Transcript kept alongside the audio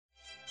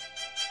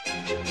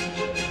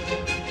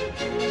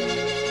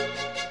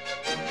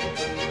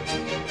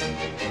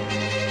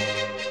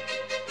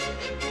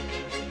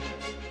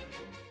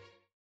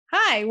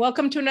Hi,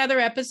 welcome to another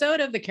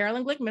episode of the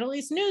Carolyn Glick Middle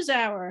East News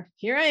Hour.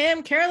 Here I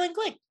am, Carolyn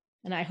Glick,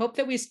 and I hope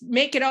that we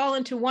make it all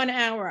into 1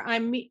 hour.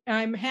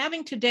 I'm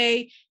having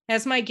today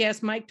as my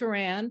guest Mike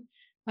Doran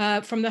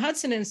from the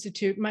Hudson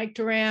Institute. Mike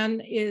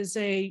Doran is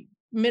a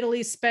Middle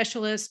East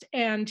specialist,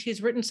 and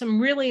he's written some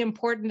really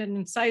important and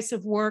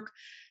incisive work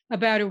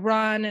about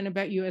Iran and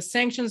about U.S.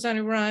 sanctions on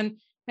Iran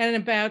and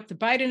about the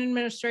Biden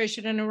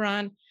administration and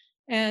Iran.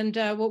 And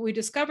what we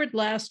discovered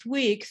last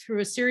week through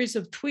a series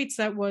of tweets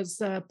that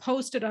was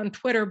posted on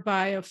Twitter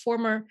by a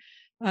former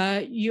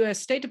U.S.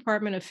 State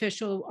Department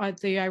official at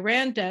the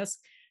Iran desk,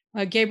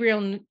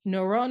 Gabriel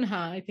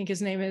Noronha, I think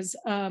his name is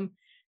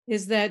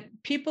that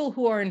people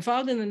who are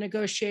involved in the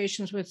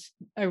negotiations with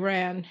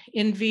Iran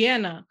in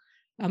Vienna,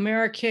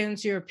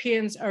 Americans,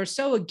 Europeans, are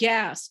so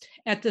aghast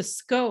at the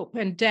scope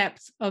and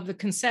depth of the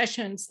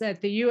concessions that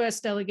the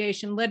U.S.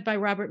 delegation led by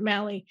Robert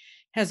Malley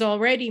has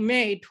already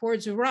made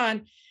towards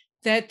Iran,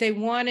 that they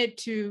wanted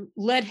to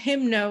let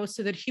him know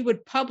so that he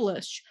would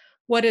publish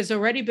what has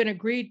already been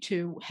agreed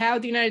to, how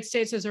the United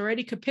States has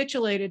already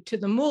capitulated to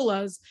the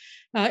mullahs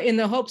in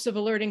the hopes of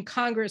alerting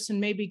Congress and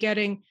maybe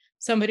getting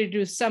somebody to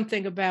do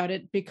something about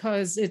it,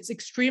 because it's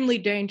extremely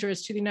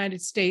dangerous to the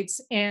United States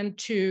and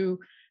to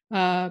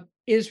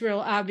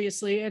Israel,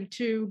 obviously, and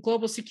to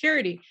global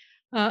security.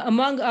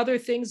 Among other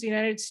things, the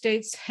United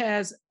States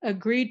has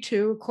agreed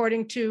to,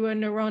 according to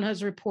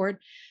Noronha's report,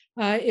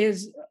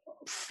 is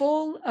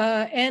full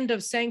end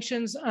of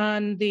sanctions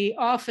on the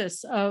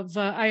office of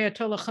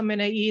Ayatollah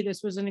Khamenei.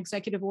 This was an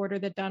executive order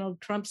that Donald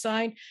Trump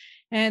signed,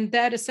 and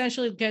that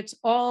essentially gets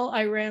all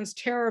Iran's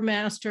terror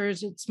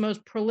masters, its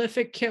most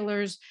prolific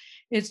killers,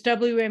 its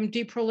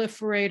WMD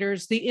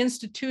proliferators, the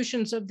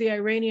institutions of the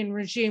Iranian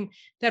regime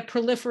that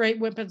proliferate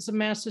weapons of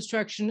mass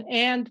destruction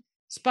and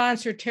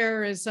sponsor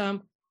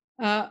terrorism,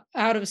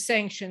 out of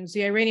sanctions.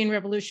 The Iranian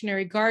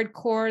Revolutionary Guard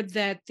Corps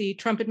that the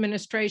Trump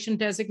administration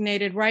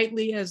designated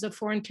rightly as a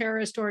foreign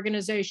terrorist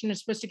organization is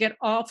supposed to get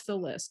off the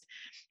list.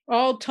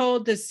 All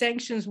told, the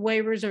sanctions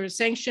waivers or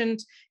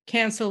sanctions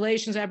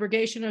cancellations,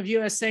 abrogation of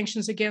U.S.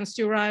 sanctions against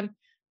Iran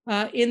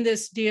in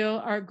this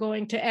deal are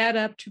going to add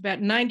up to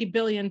about $90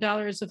 billion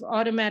of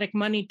automatic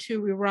money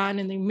to Iran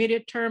in the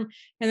immediate term,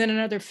 and then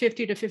another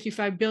 $50 to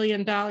 $55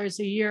 billion a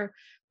year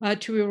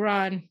to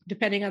Iran,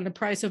 depending on the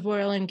price of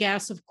oil and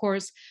gas, of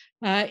course,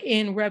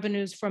 in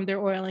revenues from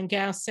their oil and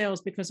gas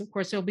sales, because, of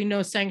course, there'll be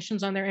no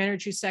sanctions on their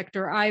energy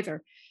sector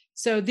either.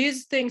 So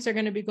these things are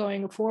going to be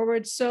going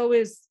forward. So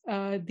is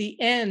the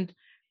end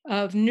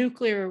of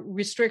nuclear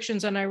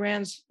restrictions on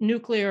Iran's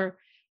nuclear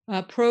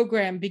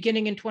program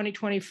beginning in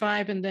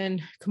 2025 and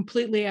then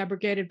completely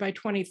abrogated by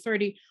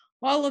 2030.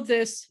 All of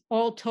this,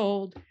 all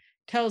told,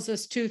 tells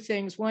us two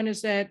things. One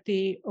is that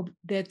the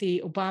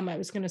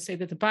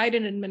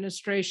Biden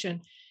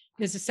administration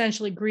is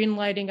essentially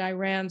greenlighting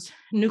Iran's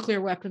nuclear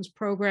weapons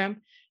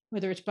program,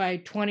 whether it's by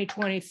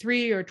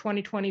 2023 or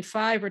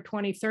 2025 or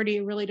 2030,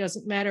 it really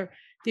doesn't matter.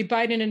 The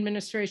Biden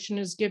administration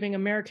is giving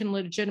American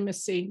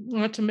legitimacy,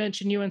 not to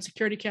mention UN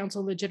Security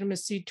Council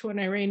legitimacy, to an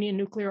Iranian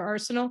nuclear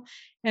arsenal,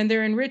 and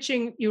they're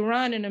enriching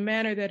Iran in a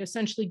manner that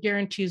essentially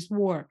guarantees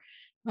war.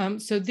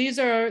 So these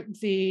are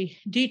the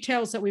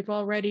details that we've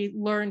already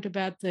learned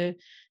about the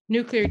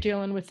nuclear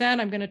deal. And with that,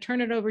 I'm going to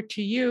turn it over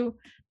to you.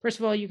 First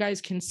of all, you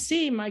guys can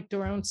see Mike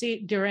Doran.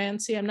 See,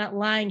 I'm not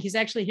lying. He's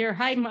actually here.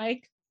 Hi,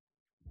 Mike.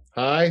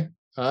 Hi.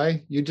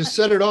 You just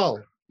said it all.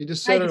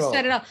 Said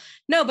it all.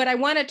 No, but I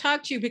want to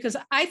talk to you because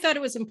I thought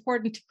it was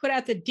important to put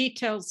out the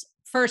details,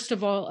 first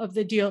of all, of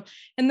the deal,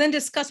 and then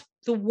discuss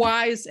the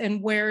whys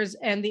and wheres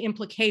and the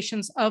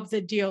implications of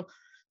the deal.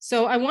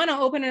 So I want to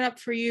open it up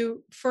for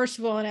you, first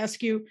of all, and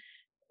ask you,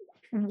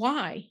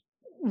 why?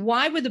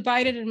 Why would the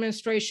Biden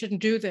administration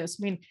do this?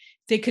 I mean,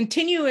 they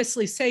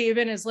continuously say,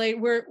 even as late,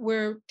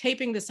 we're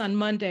taping this on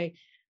Monday.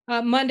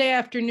 Monday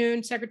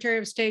afternoon, Secretary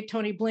of State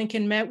Tony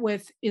Blinken met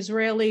with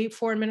Israeli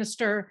Foreign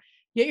Minister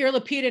Yair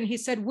Lapid, and he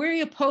said,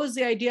 we oppose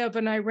the idea of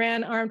an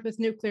Iran armed with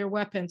nuclear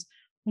weapons.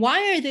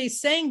 Why are they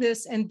saying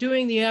this and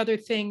doing the other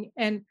thing?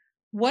 And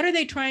what are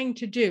they trying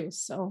to do?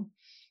 So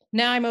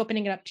now I'm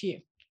opening it up to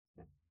you.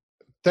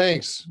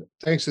 Thanks.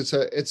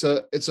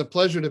 It's a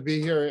pleasure to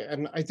be here.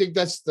 And I think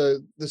that's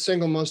the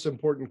single most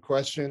important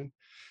question.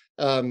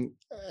 And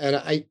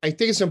I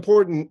think it's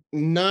important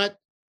not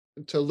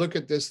to look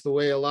at this the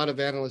way a lot of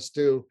analysts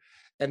do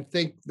and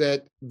think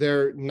that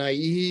they're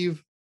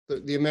naive,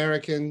 the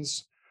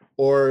Americans,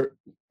 or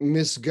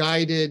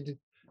misguided,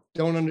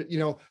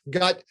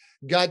 got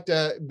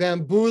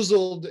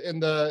bamboozled in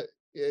the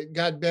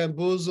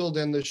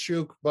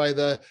shuk by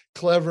the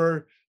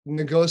clever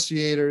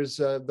negotiators,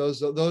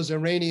 those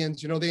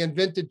Iranians. They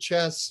invented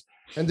chess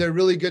and they're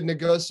really good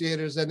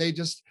negotiators, and they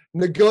just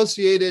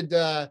negotiated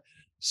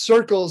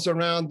circles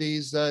around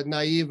these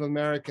naive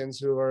Americans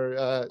who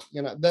are,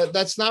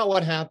 that's not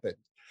what happened.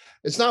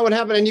 It's not what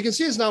happened. And you can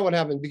see it's not what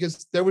happened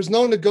because there was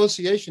no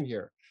negotiation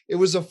here. It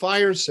was a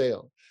fire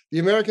sale. The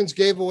Americans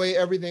gave away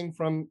everything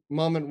from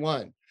moment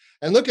one.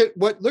 And look at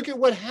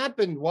what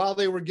happened while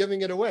they were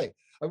giving it away.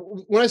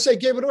 When I say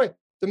gave it away,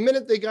 The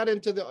minute they got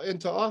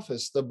into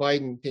office, the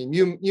Biden team.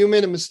 You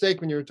made a mistake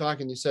when you were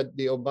talking. You said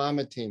the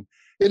Obama team.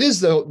 It is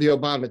the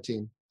Obama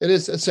team. It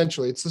is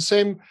essentially. It's the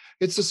same.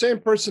 It's the same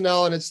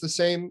personnel, and it's the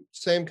same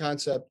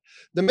concept.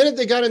 The minute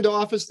they got into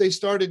office, they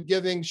started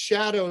giving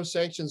shadow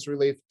sanctions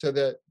relief to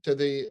the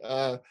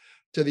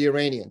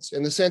Iranians,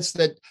 in the sense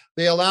that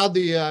they allowed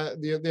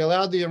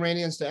the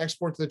Iranians to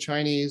export to the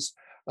Chinese.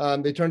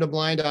 They turned a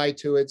blind eye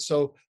to it.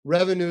 So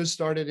revenues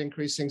started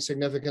increasing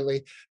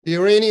significantly. The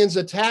Iranians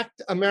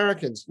attacked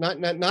Americans,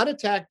 not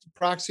attacked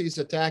proxies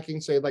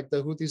attacking, say, like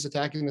the Houthis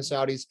attacking the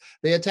Saudis.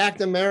 They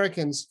attacked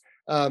Americans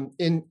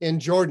in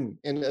Jordan,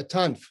 in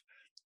Tanf.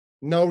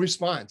 No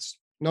response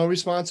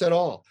at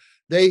all.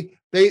 They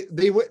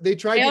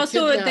tried to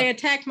kidnap. They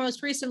attacked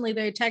most recently.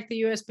 They attacked the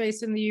U.S.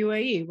 base in the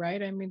UAE,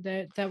 right? I mean,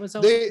 that was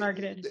also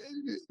targeted.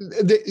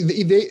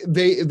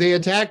 They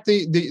attacked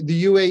the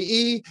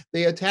UAE.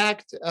 They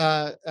attacked.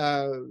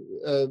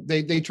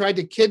 They tried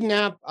to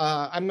kidnap.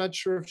 I'm not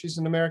sure if she's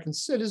an American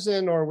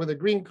citizen or with a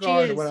green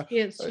card. She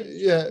is. Or whatever.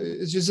 Yeah,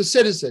 she's a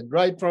citizen,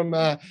 right? From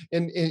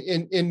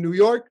in New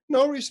York.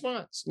 No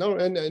response. No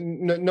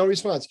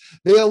response.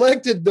 They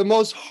elected the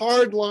most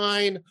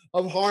hardline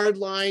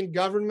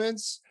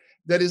governments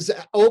that is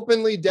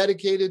openly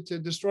dedicated to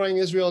destroying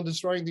Israel and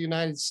destroying the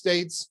United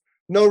States.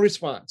 No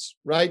response,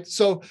 right?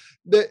 So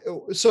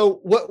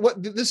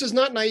what this is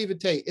not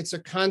naivete, it's a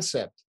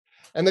concept.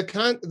 And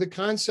the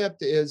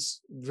concept is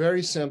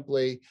very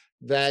simply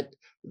that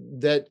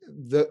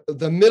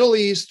the Middle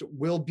East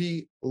will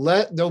be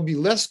there'll be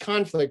less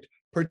conflict,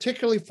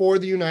 particularly for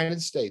the United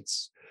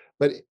States.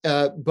 But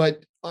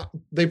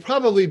they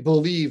probably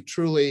believe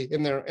truly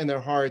in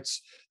their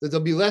hearts that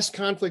there'll be less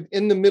conflict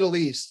in the Middle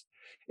East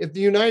if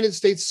the United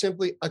States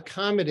simply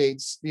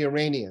accommodates the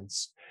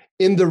Iranians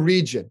in the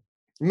region.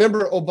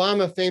 Remember,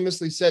 Obama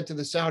famously said to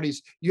the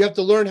Saudis, you have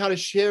to learn how to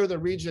share the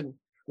region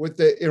with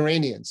the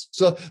Iranians.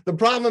 So the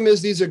problem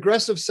is these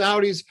aggressive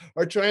Saudis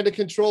are trying to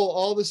control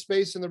all the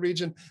space in the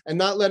region and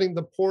not letting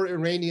the poor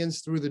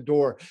Iranians through the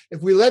door.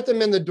 If we let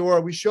them in the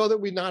door, we show that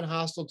we're not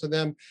hostile to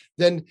them,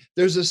 then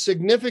there's a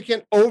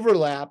significant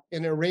overlap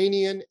in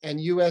Iranian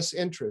and US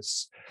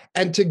interests.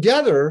 And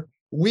together,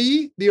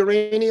 we, the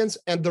Iranians,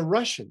 and the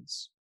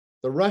Russians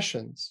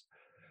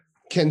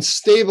can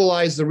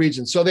stabilize the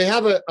region. So they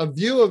have a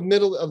view of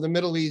the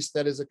Middle East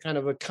that is a kind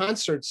of a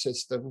concert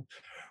system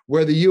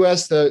where the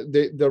US,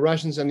 the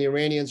Russians, and the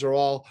Iranians are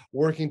all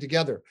working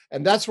together.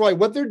 And that's why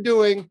what they're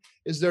doing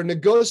is they're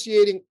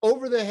negotiating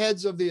over the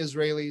heads of the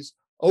Israelis,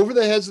 over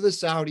the heads of the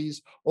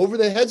Saudis, over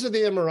the heads of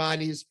the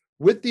Emiratis,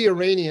 with the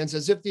Iranians,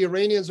 as if the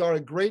Iranians are a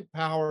great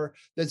power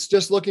that's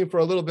just looking for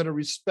a little bit of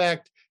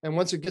respect. And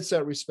once it gets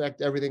that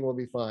respect, everything will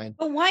be fine.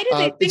 But why do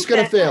they think it's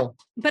going to fail?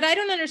 But I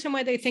don't understand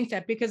why they think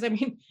that, because I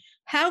mean,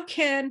 how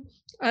can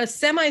a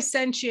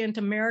semi-sentient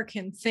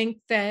American think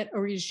that a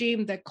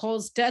regime that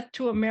calls death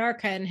to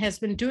America and has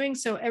been doing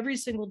so every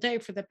single day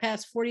for the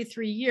past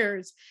 43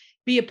 years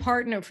be a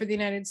partner for the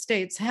United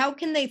States? How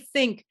can they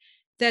think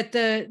that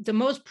the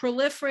most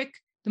prolific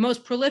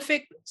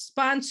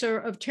sponsor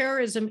of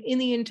terrorism in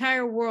the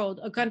entire world,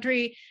 a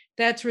country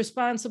that's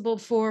responsible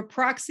for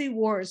proxy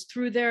wars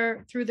through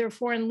their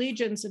foreign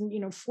legions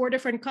in 4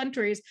 different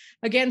countries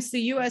against the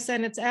US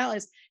and its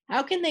allies,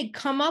 how can they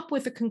come up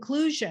with a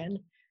conclusion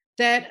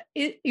that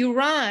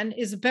Iran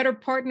is a better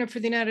partner for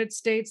the United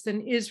States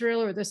than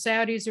Israel or the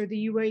Saudis or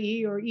the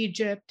UAE or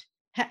Egypt?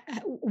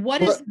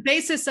 What is the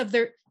basis of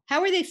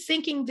how are they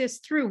thinking this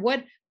through?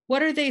 What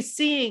are they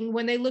seeing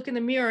when they look in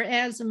the mirror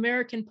as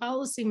American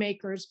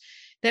policymakers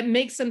that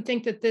makes them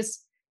think that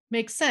this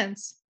makes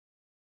sense?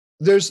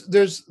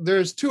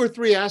 There's 2 or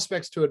 3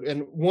 aspects to it.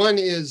 And one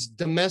is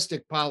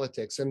domestic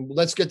politics. And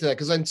let's get to that,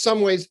 because in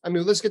some ways,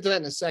 let's get to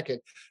that in a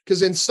second,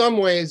 because in some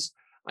ways,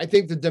 I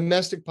think the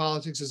domestic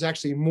politics is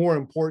actually more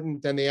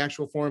important than the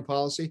actual foreign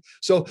policy.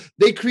 So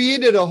they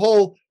created a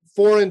whole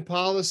foreign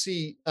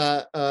policy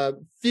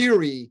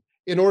theory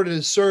in order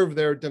to serve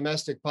their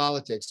domestic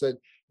politics.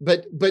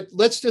 But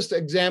let's just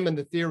examine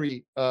the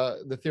theory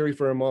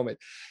for a moment.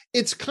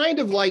 It's kind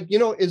of like,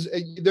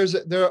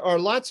 there are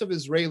lots of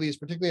Israelis,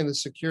 particularly in the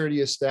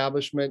security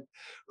establishment,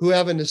 who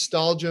have a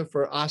nostalgia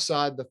for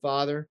Assad, the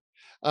father,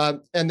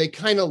 and they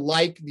kind of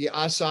like the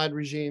Assad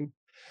regime.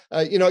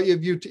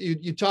 If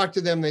you talk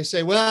to them, they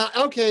say, well,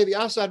 okay, the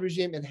Assad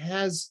regime, it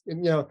has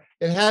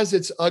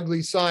its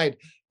ugly side,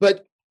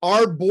 but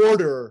our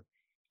border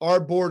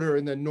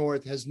in the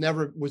north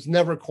was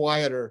never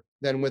quieter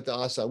than with the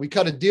Assad. We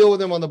cut a deal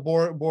with them on the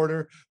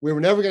border. We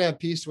were never going to have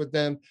peace with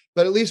them,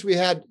 but at least we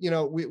had,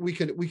 we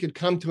could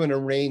come to an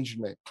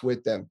arrangement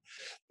with them.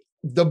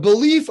 The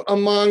belief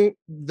among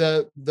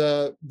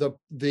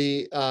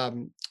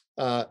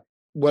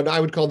what I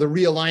would call the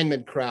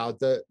realignment crowd,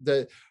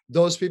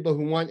 those people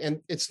who want,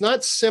 and it's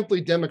not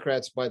simply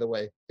Democrats, by the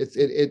way.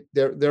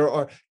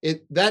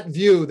 That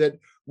view that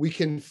we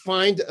can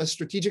find a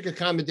strategic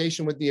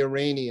accommodation with the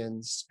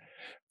Iranians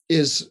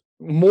is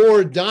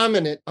more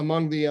dominant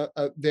among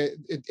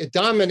it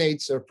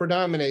dominates or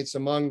predominates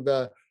among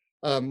the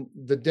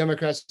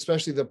Democrats,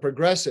 especially the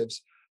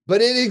progressives.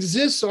 but it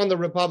exists on the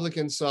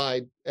Republican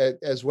side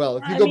as well.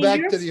 If you I go mean,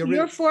 back to the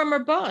your former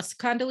boss,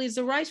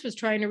 Condoleezza Rice, was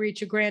trying to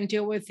reach a grand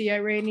deal with the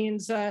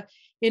Iranians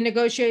in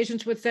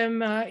negotiations with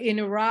them in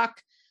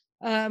Iraq.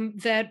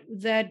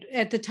 That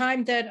at the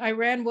time that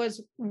Iran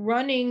was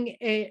running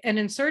an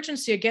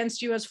insurgency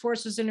against U.S.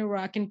 forces in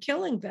Iraq and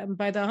killing them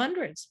by the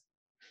hundreds.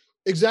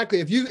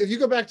 Exactly. If you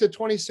go back to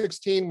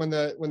 2016 when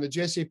the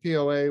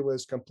JCPOA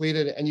was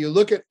completed, and you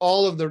look at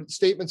all of the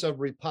statements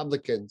of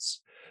Republicans,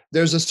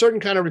 there's a certain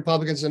kind of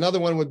Republicans. Another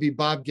one would be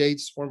Bob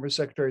Gates, former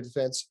Secretary of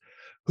Defense,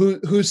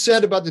 who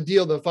said about the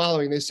deal the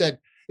following. They said,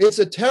 it's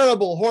a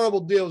terrible, horrible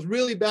deal. It was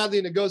really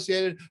badly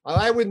negotiated.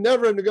 I would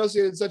never have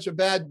negotiated such a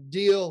bad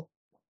deal,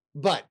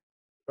 but,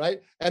 right?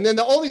 And then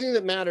the only thing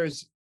that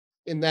matters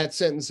in that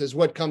sentence is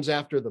what comes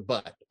after the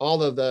but.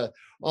 All of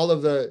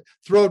the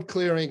throat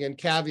clearing and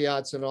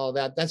caveats and all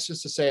that. That's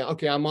just to say,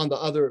 okay, I'm on the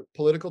other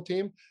political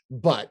team,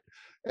 but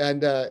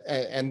and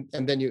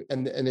then you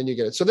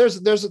get it. So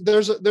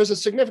there's a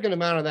significant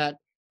amount of that,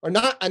 or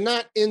not a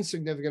not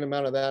insignificant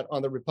amount of that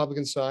on the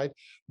Republican side,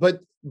 but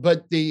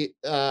the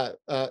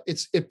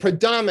it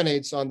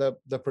predominates on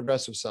the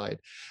progressive side,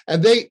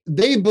 and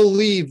they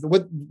believe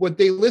what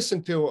they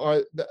listen to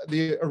are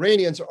the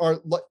Iranians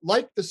are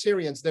like the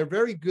Syrians. They're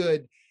very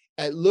good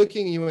at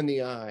looking you in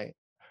the eye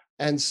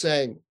and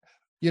saying,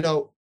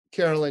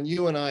 Carolyn,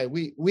 you and I,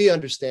 we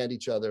understand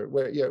each other.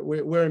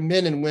 We're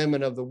men and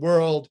women of the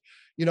world.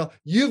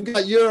 You've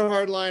got your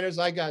hardliners,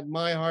 I got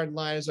my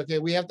hardliners. Okay,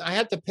 I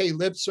have to pay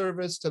lip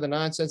service to the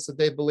nonsense that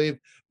they believe,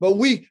 but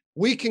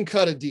we can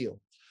cut a deal.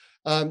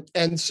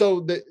 And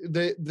so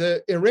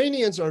the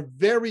Iranians are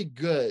very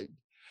good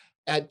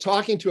at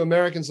talking to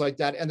Americans like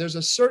that. And there's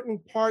a certain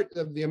part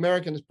of the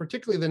Americans,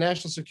 particularly the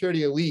national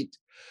security elite,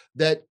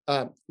 that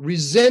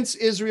resents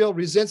Israel,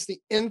 resents the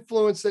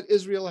influence that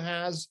Israel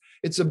has,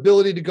 its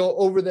ability to go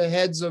over the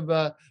heads of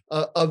the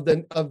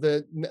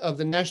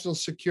national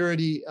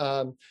security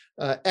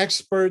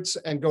experts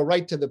and go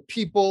right to the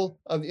people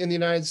in the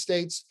United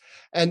States,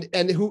 and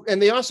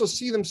they also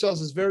see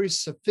themselves as very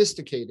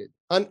sophisticated,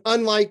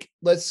 unlike,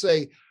 let's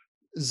say,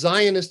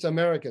 Zionist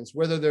Americans,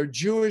 whether they're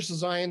Jewish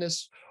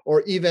Zionists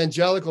or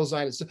evangelical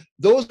Zionists.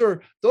 Those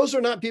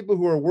are not people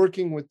who are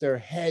working with their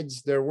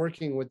heads, they're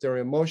working with their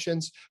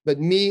emotions.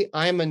 But me,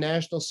 I'm a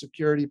national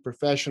security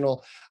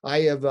professional.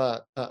 I am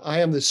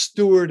the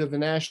steward of the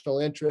national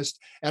interest,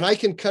 and I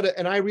can cut it.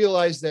 And I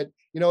realize that,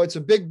 it's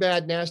a big,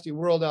 bad, nasty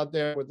world out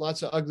there with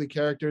lots of ugly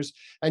characters,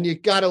 and you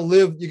got to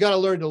learn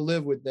to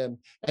live with them.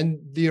 And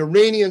the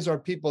Iranians are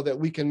people that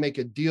we can make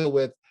a deal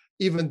with,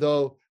 even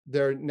though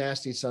they're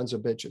nasty sons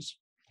of bitches.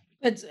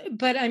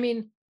 But I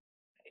mean,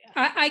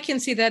 I can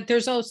see that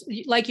there's also,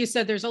 like you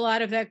said, there's a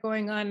lot of that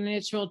going on in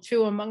Israel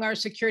too, among our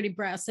security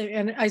brass.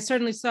 And I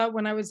certainly saw it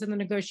when I was in the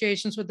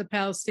negotiations with the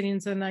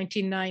Palestinians in the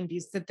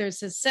 1990s, that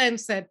there's a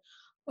sense that,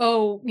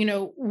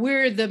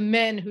 we're the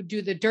men who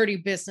do the dirty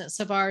business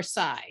of our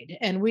side,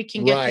 and we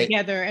can get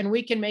together and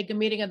we can make a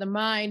meeting of the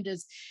mind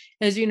as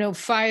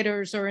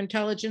fighters or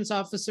intelligence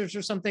officers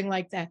or something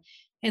like that.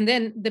 And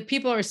then the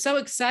people are so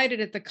excited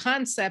at the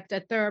concept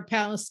that there are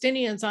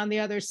Palestinians on the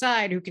other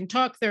side who can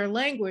talk their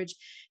language,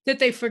 that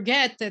they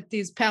forget that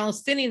these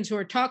Palestinians who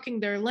are talking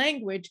their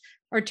language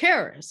are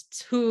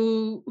terrorists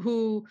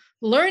who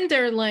learned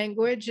their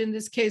language, in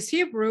this case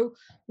Hebrew,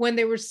 when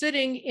they were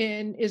sitting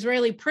in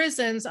Israeli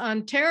prisons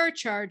on terror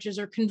charges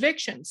or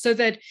convictions, so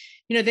that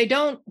they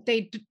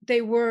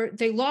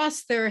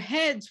lost their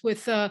heads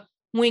with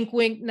wink,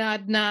 wink,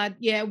 nod, nod.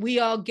 Yeah, we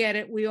all get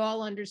it. We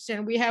all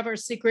understand. We have our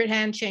secret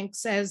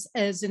handshakes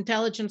as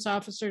intelligence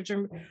officers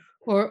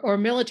or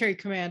military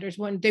commanders,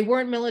 when they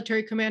weren't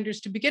military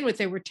commanders to begin with.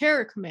 They were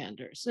terror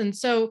commanders. And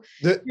so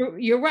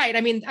you're right.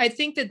 I mean, I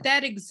think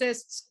that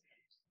exists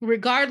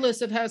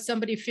regardless of how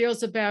somebody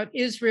feels about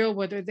Israel,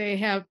 whether they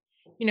have,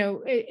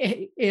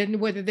 and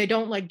whether they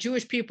don't like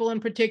Jewish people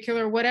in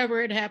particular,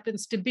 whatever it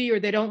happens to be, or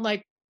they don't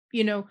like,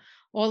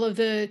 all of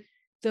the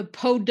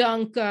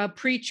podunk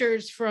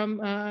preachers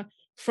from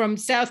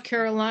South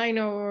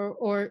Carolina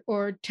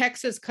or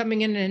Texas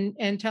coming in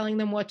and telling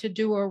them what to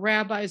do, or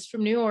rabbis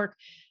from New York.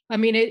 I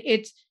mean,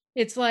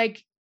 it's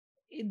like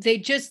they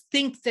just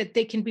think that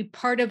they can be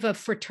part of a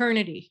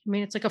fraternity. I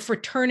mean, it's like a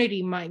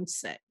fraternity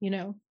mindset,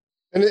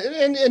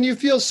 And you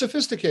feel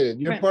sophisticated.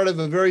 You're part of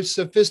a very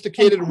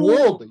sophisticated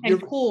world. You're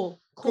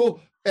cool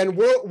and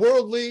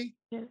worldly.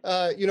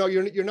 Yeah.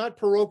 You're not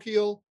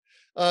parochial.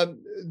 And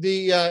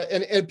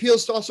it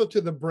appeals also to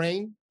the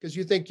brain, because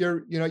you think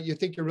you're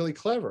really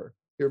clever.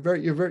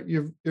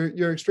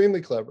 You're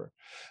extremely clever.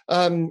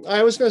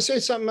 I was going to say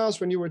something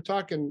else when you were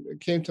talking. It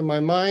came to my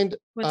mind.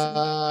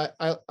 I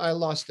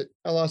lost it.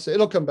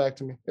 It'll come back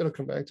to me.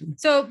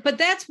 So, but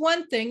that's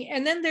one thing.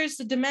 And then there's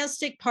the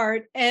domestic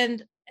part.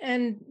 And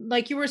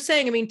like you were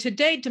saying, I mean,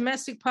 today,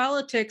 domestic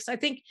politics, I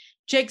think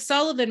Jake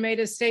Sullivan made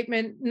a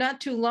statement not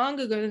too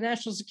long ago, the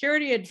national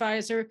security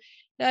advisor,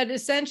 that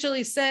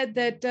essentially said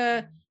that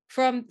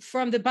from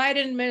the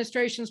Biden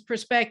administration's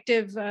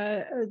perspective,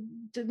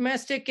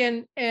 domestic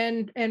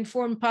and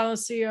foreign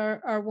policy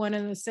are one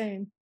and the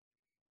same.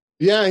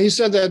 Yeah, he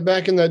said that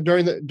back in the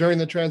during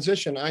the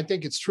transition. I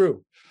think it's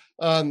true.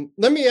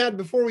 Let me add,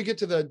 before we get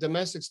to the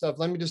domestic stuff,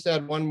 let me just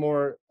add one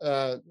more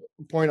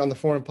point on the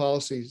foreign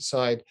policy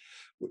side.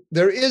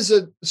 There is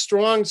a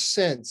strong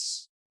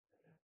sense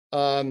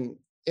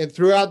and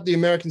throughout the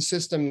American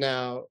system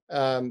now,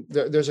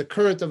 there's a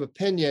current of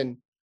opinion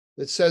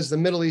that says the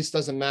Middle East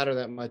doesn't matter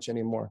that much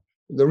anymore.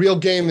 The real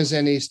game is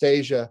in East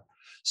Asia.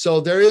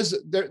 So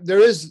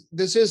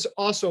this is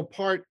also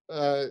part,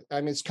 I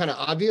mean, it's kind of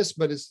obvious,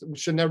 but it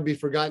should never be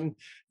forgotten.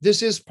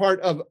 This is part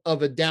of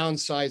a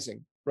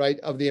downsizing, right,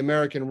 of the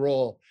American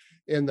role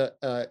in the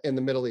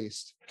Middle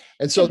East.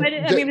 And so, but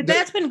I mean, but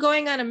that's been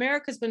going on.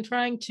 America's been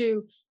trying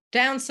to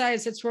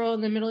downsize its role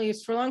in the Middle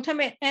East for a long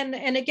time.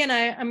 And again,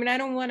 I mean, I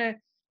don't want to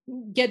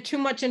get too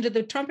much into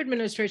the Trump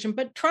administration,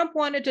 but Trump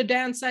wanted to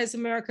downsize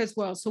America as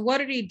well. So what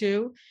did he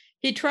do?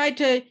 He tried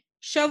to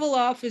shovel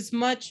off as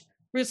much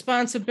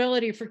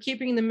responsibility for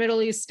keeping the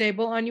Middle East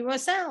stable on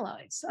U.S.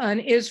 allies, on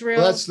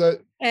Israel, on the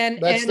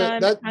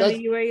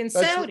UAE and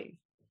Saudi.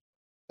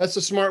 That's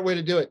a smart way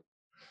to do it.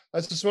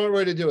 That's the smart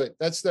way to do it.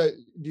 That's the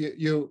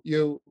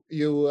you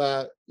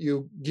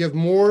give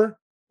more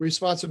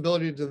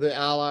responsibility to the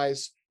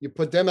allies. You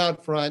put them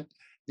out front.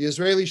 The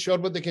Israelis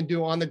showed what they can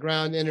do on the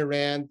ground in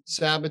Iran,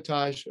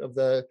 sabotage of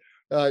the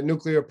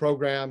nuclear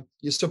program.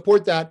 You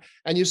support that,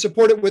 and you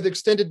support it with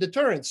extended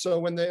deterrence. So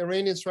when the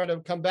Iranians try to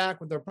come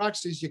back with their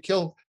proxies, you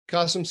kill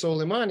Qasem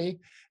Soleimani,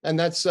 and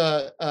that's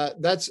a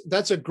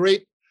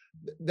great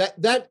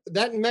that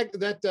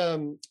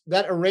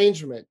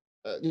arrangement,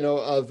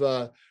 of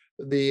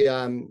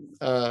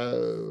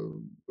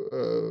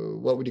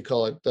what would you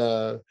call it?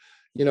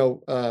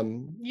 You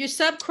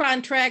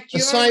subcontract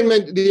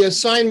the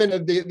assignment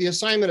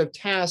of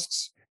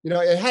tasks.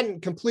 It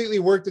hadn't completely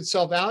worked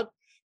itself out,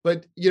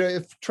 but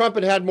if Trump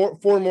had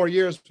 4 more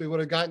years, we would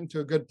have gotten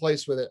to a good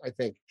place with it, I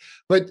think.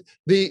 But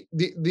the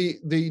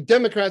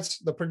Democrats,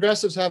 the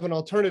progressives, have an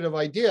alternative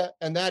idea,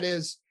 and that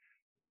is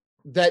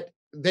that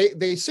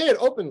they say it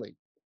openly.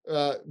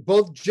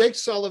 Both Jake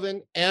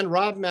Sullivan and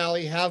Rob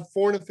Malley have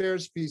foreign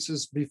affairs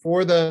pieces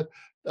before the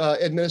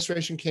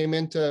administration came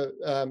into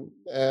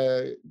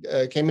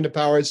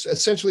power. It's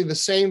essentially the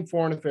same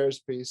foreign affairs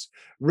piece,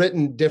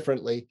 written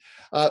differently,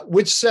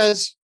 which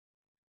says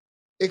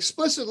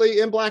explicitly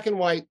in black and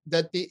white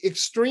that the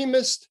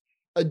extremist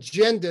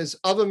agendas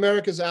of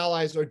America's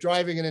allies are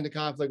driving it into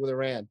conflict with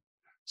Iran.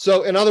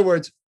 So, in other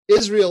words,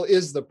 Israel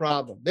is the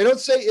problem. They don't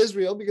say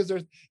Israel because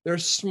they're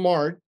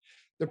smart.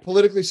 They're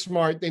politically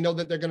smart. They know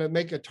that they're going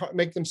to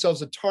make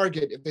themselves a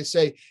target if they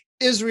say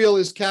Israel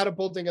is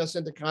catapulting us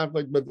into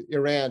conflict with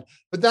Iran.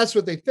 But that's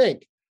what they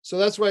think. So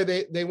that's why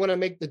they want to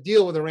make the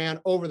deal with Iran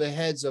over the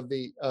heads of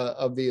the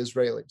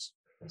Israelis.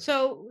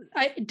 So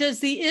does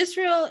the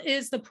Israel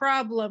is the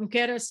problem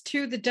get us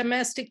to the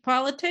domestic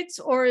politics,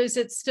 or is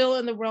it still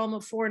in the realm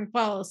of foreign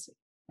policy?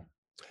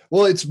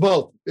 Well, it's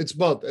both. It's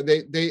both.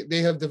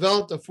 They have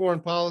developed a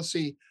foreign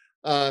policy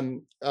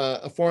doctrine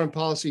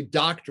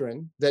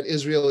that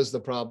Israel is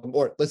the problem,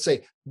 or let's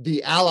say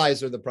the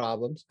allies are the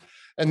problems,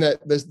 and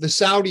that the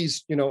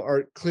Saudis,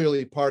 are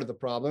clearly part of the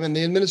problem. And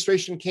the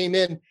administration came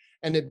in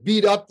and it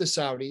beat up the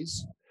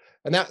Saudis,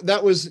 and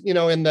that was,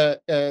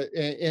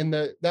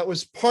 that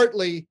was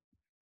partly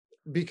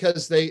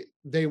because they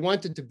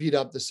wanted to beat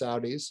up the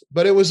Saudis,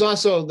 but it was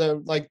also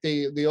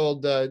the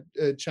old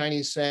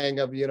Chinese saying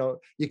of, you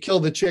kill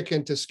the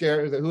chicken to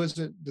scare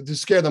to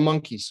scare the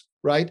monkeys,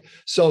 right?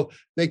 So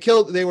they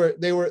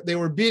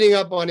were beating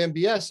up on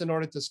MBS in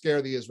order to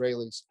scare the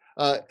Israelis.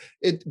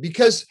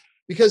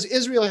 Because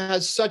Israel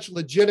has such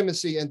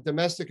legitimacy in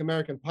domestic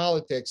American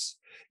politics,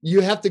 you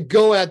have to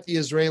go at the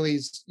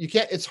Israelis.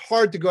 It's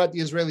hard to go at the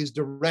Israelis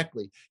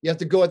directly. You have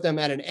to go at them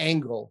at an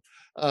angle.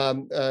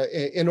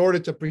 In order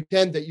to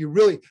pretend that you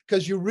really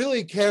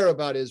care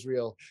about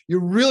Israel. You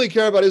really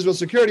care about Israel's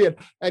security.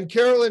 And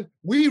Carolyn,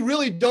 we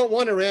really don't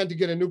want Iran to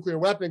get a nuclear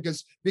weapon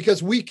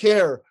because we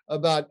care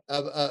about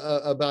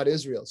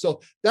Israel.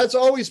 So that's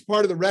always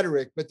part of the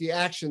rhetoric, but the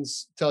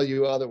actions tell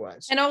you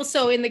otherwise. And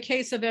also in the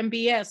case of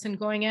MBS and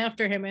going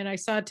after him, and I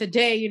saw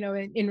today,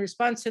 in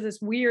response to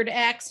this weird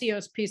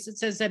Axios piece, it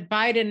says that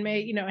Biden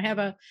may, have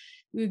a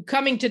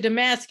coming to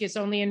Damascus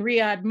only in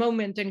Riyadh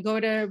moment and go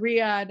to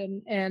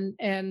Riyadh and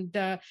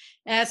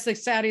ask the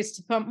Saudis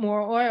to pump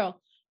more oil.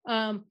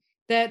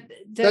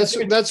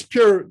 That's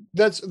pure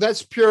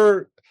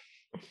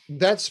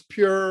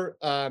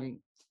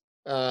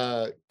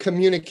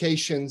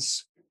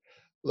communications,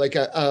 like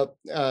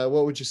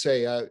what would you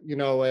say?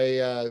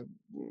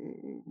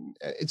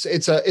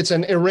 It's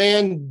an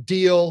Iran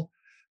deal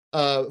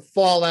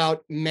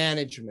fallout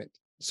management.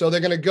 So they're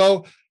going to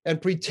go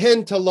and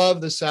pretend to love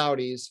the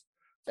Saudis.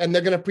 And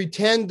they're going to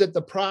pretend that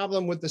the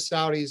problem with the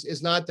Saudis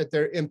is not that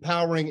they're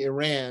empowering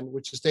Iran,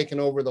 which has taken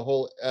over the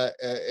whole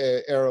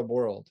Arab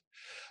world.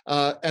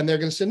 And they're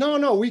going to say,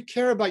 no, we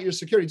care about your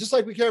security, just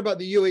like we care about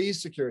the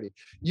UAE's security.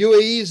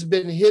 UAE's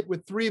been hit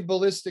with 3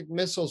 ballistic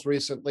missiles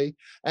recently.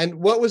 And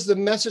what was the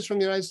message from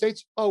the United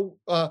States?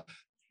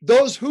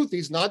 Those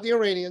Houthis, not the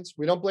Iranians.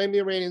 We don't blame the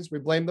Iranians. We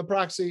blame the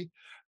proxy.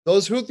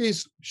 Those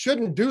Houthis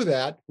shouldn't do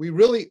that.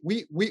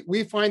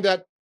 We find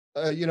that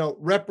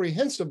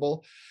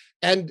reprehensible.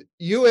 And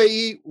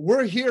UAE,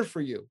 we're here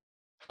for you.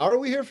 How are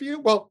we here for you?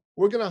 Well,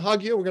 we're going to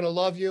hug you. We're going to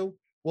love you.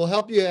 We'll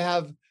help you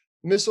have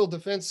missile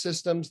defense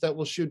systems that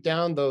will shoot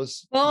down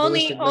those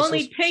ballistic missiles.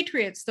 Only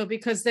Patriots, though,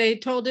 because they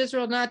told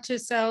Israel not to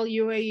sell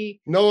UAE.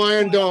 No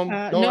Iron Dome.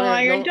 No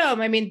Iron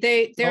Dome. I mean,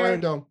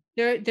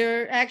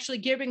 they're actually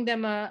giving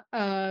them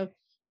a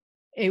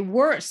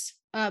worse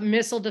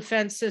missile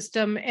defense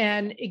system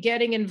and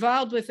getting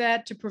involved with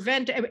that to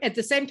prevent, at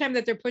the same time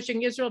that they're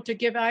pushing Israel to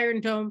give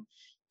Iron Dome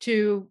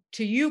to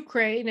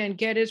Ukraine and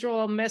get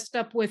Israel messed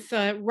up with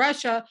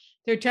Russia,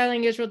 they're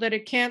telling Israel that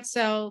it can't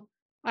sell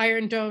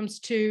Iron Domes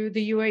to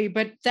the UAE,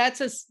 but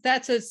that's a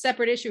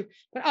separate issue.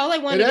 But all I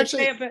wanted to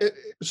say about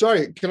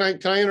sorry, can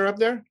I interrupt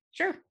there?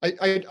 Sure.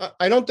 I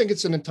don't think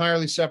it's an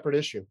entirely separate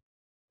issue.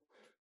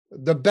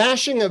 The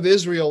bashing of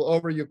Israel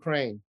over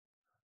Ukraine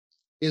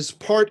is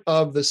part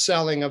of the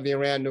selling of the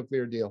Iran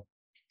nuclear deal.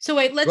 So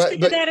wait, let's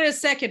get to that in a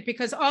second,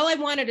 because all I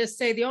wanted to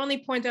say, the only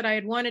point that I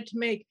had wanted to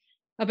make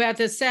about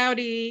the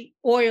Saudi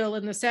oil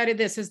and the Saudi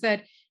this is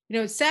that,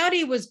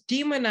 Saudi was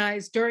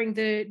demonized during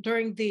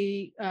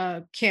the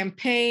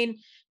campaign.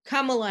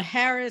 Kamala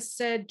Harris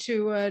said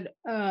to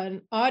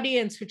an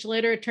audience, which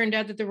later it turned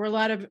out that there were a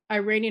lot of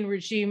Iranian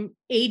regime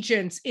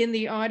agents in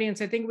the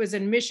audience, I think it was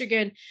in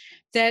Michigan,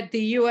 that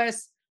the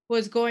U.S.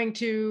 was going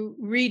to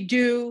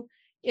redo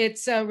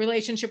its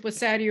relationship with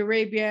Saudi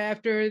Arabia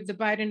after the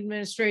Biden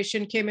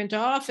administration came into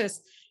office.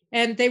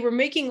 And they were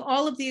making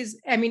all of these,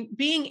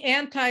 being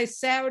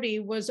anti-Saudi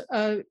was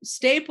a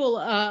staple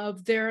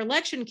of their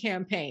election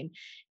campaign.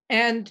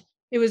 And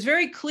it was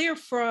very clear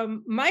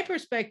from my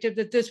perspective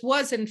that this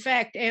was in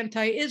fact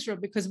anti-Israel,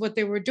 because what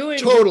they were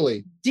doing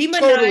was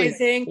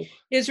demonizing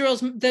Israel's,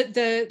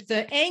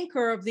 the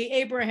anchor of the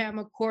Abraham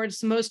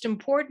Accords, the most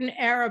important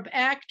Arab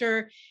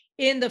actor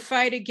in the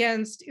fight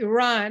against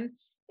Iran.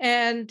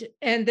 And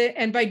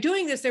by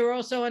doing this, they were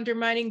also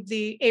undermining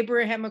the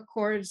Abraham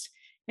Accords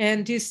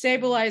and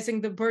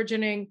destabilizing the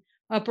burgeoning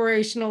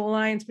operational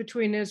alliance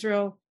between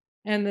Israel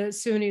and the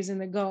Sunnis in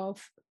the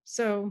Gulf.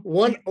 So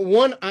I'm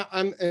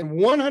in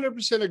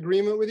 100%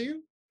 agreement with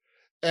you.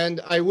 And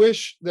I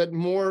wish that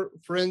more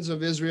friends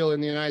of Israel in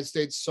the United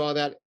States saw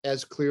that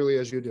as clearly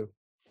as you do.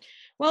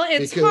 Well,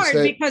 it's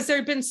hard because there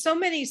have been so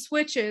many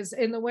switches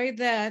in the way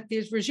that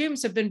these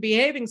regimes have been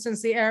behaving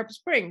since the Arab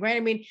Spring,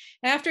 right?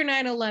 After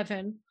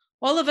 9/11,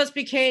 all of us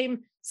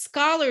became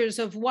scholars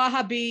of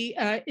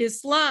Wahhabi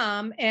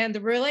Islam and the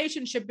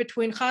relationship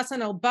between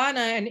Hassan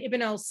al-Banna and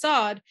Ibn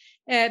al-Saud,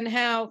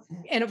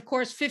 and of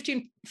course,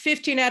 15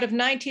 out of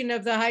 19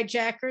 of the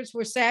hijackers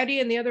were Saudi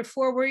and the other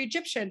 4 were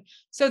Egyptian.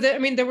 So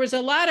there was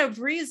a lot of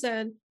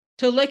reason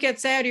to look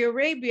at Saudi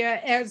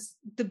Arabia as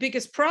the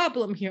biggest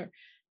problem here.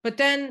 But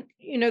then,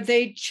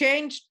 they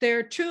changed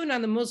their tune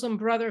on the Muslim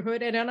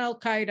Brotherhood and on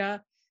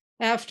Al-Qaeda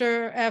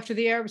after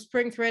the Arab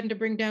Spring threatened to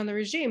bring down the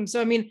regime.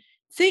 So,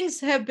 things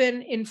have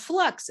been in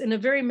flux in a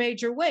very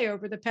major way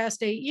over the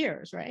past 8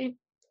 years, right?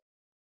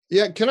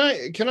 Yeah, can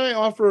I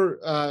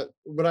offer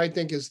what I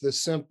think is the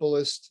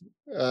simplest?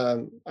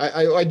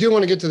 I do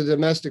want to get to the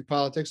domestic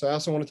politics. I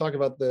also want to talk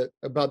about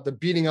the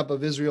beating up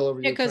of Israel over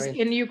Ukraine. Because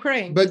in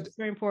Ukraine, but it's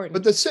very important.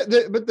 But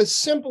the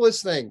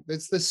simplest thing.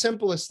 It's the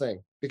simplest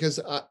thing, because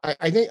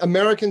I think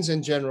Americans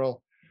in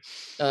general,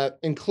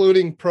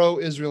 including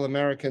pro-Israel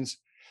Americans,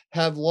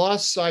 have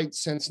lost sight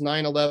since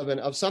 9/11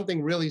 of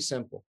something really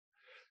simple.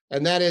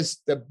 And that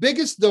is, the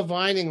biggest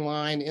dividing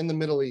line in the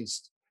Middle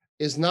East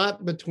is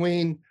not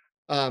between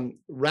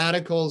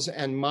radicals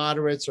and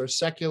moderates, or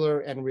secular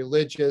and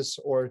religious,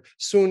 or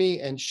Sunni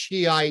and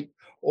Shiite,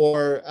 or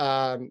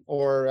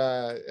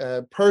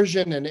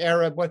Persian and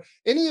Arab. But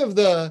any of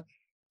the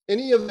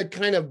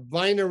kind of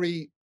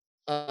binary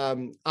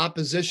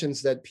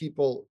oppositions that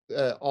people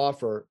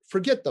offer,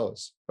 forget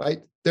those.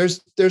 Right? There's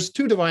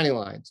 2 dividing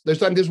lines.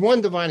 There's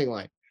one dividing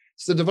line.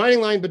 It's the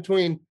dividing line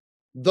between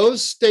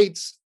those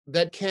states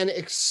that can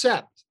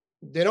accept,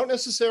 they don't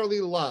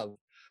necessarily love,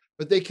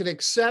 but they can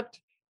accept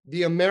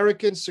the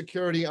American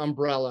security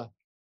umbrella,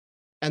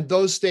 and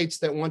those states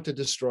that want to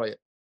destroy it.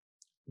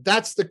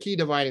 That's the key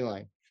dividing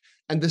line.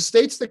 And the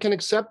states that can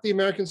accept the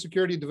American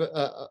security,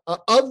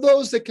 of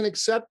those that can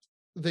accept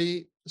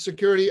the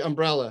security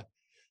umbrella,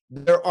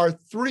 there are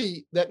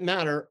 3 that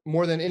matter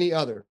more than any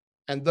other.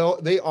 And though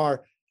they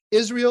are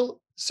Israel,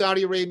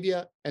 Saudi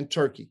Arabia, and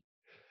Turkey.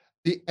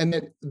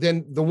 And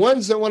then the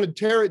ones that want to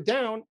tear it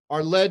down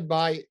are led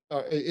by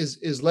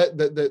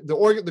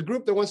the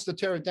group that wants to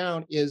tear it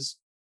down is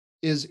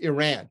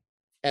Iran,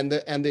 and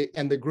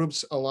the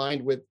groups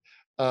aligned with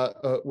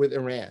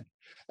Iran.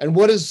 And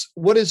what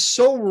is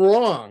so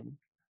wrong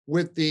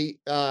with the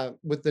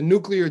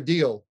nuclear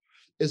deal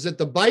is that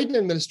the Biden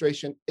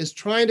administration is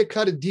trying to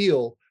cut a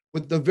deal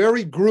with the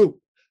very group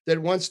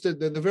that wants to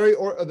the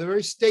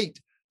very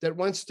state that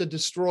wants to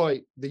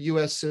destroy the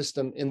U.S.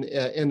 system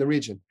in the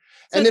region.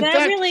 So and in that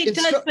fact, really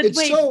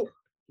does,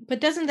 but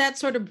doesn't that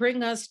sort of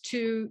bring us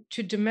to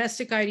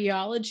domestic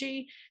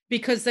ideology?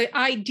 because the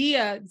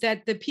idea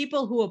that the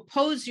people who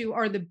oppose you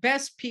are the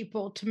best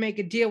people to make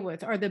a deal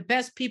with, are the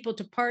best people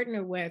to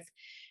partner with,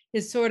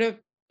 is sort of,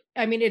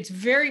 I mean, it's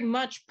very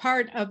much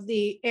part of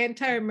the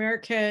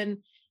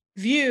anti-American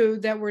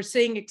view that we're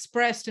seeing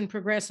expressed in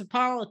progressive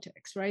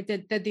politics, right?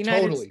 That the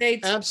United Totally.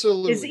 States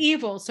Absolutely. is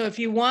evil. So if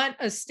you want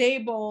a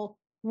stable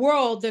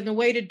world, then the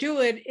way to do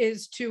it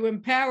is to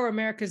empower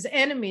America's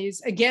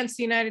enemies against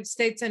the United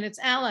States and its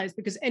allies,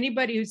 because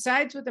anybody who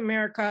sides with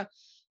America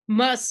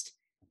must,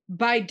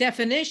 by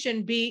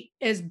definition, be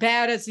as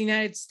bad as the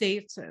United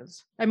States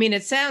is. I mean,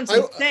 it sounds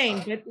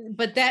insane,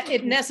 but that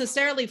it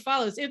necessarily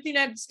follows. If the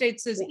United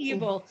States is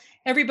evil,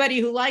 everybody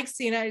who likes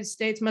the United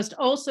States must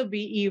also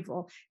be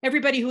evil.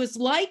 Everybody who is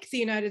like the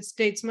United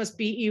States must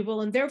be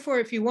evil. And therefore,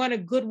 if you want a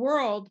good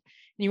world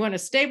and you want a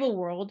stable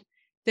world,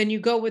 then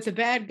you go with the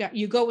bad guy.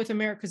 You go with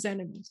America's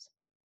enemies.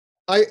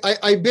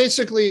 I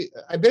basically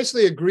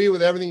agree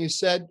with everything you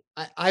said.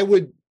 I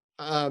would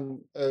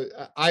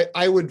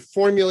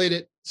formulate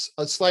it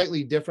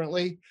slightly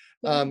differently.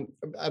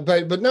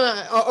 But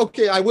no,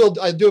 okay, I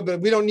do it, but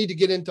we don't need to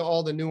get into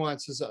all the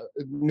nuances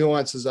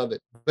of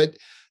it. But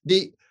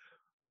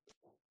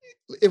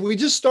if we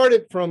just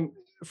started from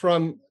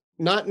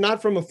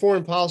not from a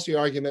foreign policy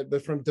argument,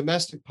 but from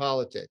domestic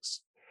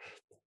politics,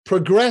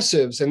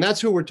 progressives, and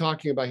that's who we're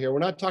talking about here. We're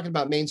not talking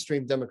about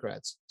mainstream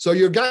Democrats. So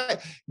your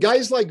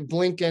guys like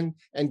Blinken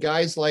and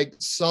guys like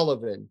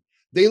Sullivan,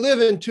 they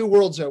live in two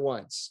worlds at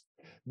once.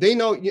 They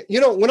know,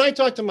 when I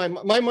talk to my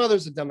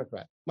mother's a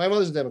Democrat. My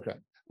mother's a Democrat.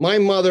 My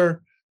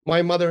mother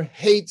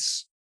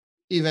hates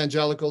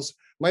evangelicals.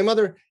 My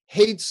mother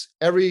hates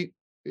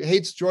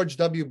George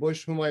W.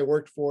 Bush, whom I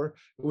worked for.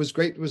 It was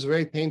great. It was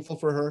very painful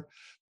for her.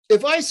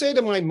 If I say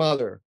to my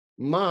mother,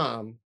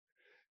 Mom,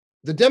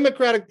 the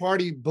Democratic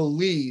Party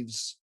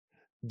believes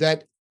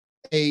that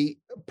a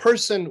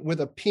person with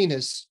a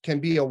penis can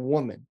be a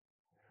woman,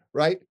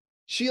 right?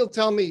 She'll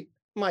tell me,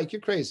 Mike,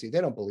 you're crazy.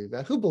 They don't believe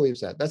that. Who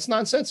believes that? That's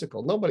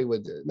nonsensical. Nobody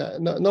would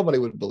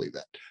believe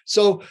that.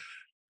 So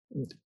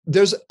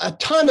there's a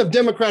ton of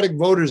Democratic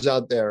voters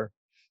out there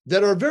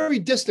that are very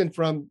distant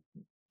from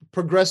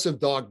progressive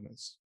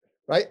dogmas,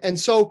 right? And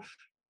so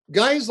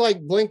guys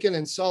like Blinken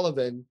and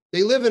Sullivan,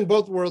 they live in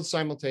both worlds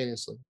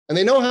simultaneously. And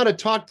they know how to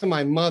talk to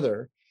my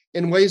mother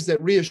in ways that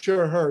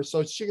reassure her,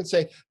 so she can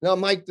say, "No,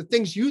 Mike, the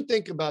things you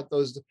think about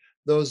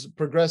those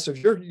progressives,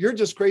 you're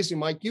just crazy,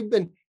 Mike. You've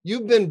been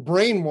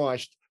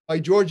brainwashed by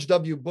George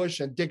W. Bush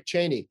and Dick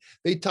Cheney.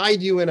 They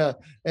tied you in a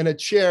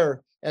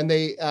chair and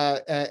they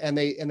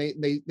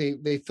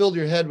filled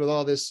your head with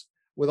all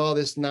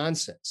this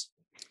nonsense."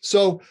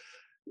 So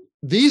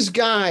these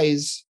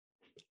guys,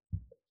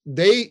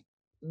 their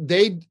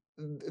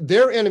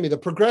enemy, the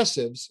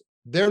progressives,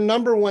 their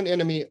number one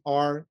enemy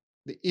are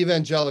the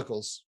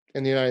evangelicals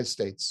in the United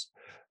States,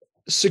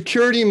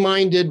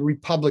 security-minded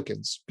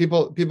Republicans,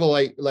 people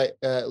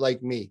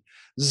like me,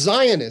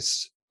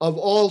 Zionists of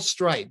all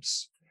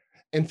stripes.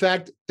 In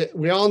fact,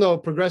 we all know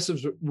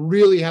progressives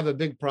really have a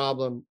big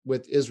problem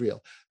with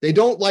Israel. They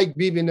don't like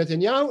Bibi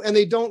Netanyahu and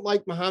they don't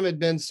like Mohammed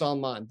bin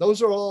Salman.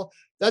 Those are all.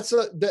 That's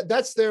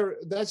their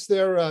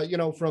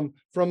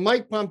from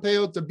Mike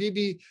Pompeo to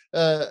Bibi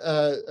to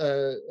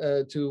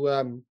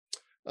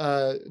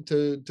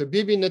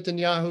Bibi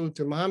Netanyahu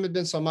to Mohammed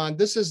bin Salman.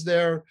 This is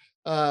the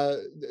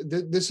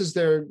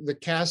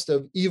cast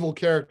of evil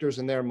characters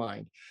in their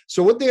mind.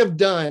 So what they have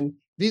done,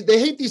 they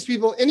hate these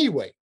people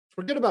anyway.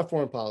 Forget about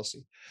foreign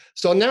policy.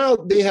 So now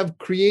they have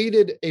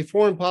created a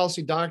foreign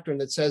policy doctrine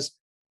that says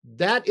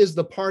that is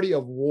the party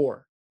of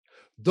war.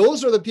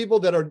 Those are the people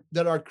that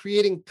are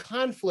creating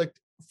conflict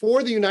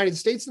for the United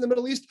States in the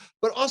Middle East,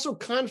 but also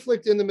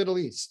conflict in the Middle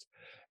East.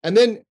 And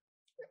then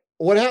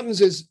what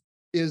happens is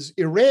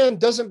Iran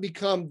doesn't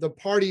become the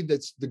party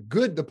that's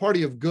the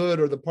party of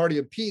good or the party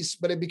of peace,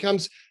 but it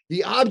becomes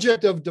the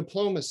object of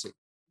diplomacy,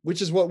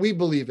 which is what we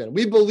believe in.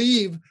 We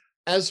believe,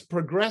 as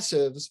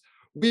progressives,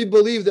 we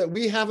believe that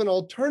we have an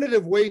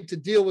alternative way to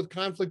deal with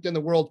conflict in the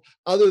world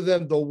other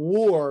than the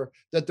war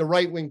that the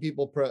right-wing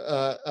people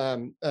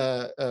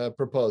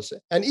propose.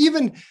 And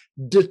even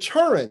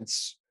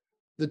deterrence,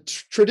 the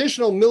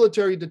traditional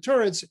military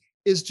deterrence,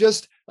 is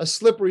just a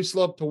slippery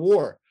slope to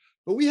war.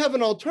 But we have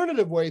an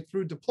alternative way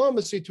through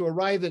diplomacy to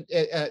arrive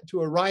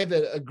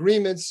at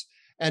agreements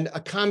and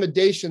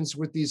accommodations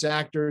with these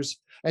actors,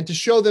 and to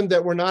show them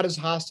that we're not as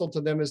hostile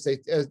to them as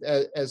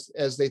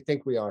they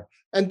think we are.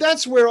 And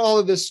that's where all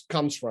of this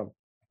comes from.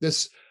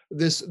 This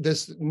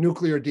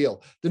nuclear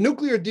deal. The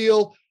nuclear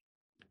deal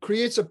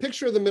creates a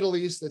picture of the Middle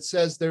East that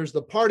says there's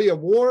the party of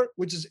war,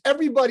 which is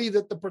everybody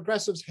that the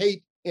progressives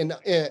hate in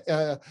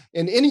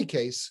any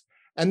case,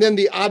 and then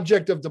the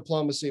object of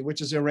diplomacy,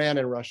 which is Iran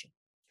and Russia.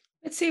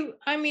 But see,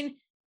 I mean,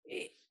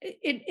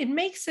 it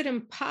makes it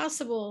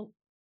impossible,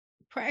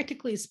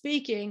 practically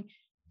speaking,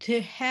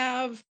 to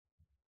have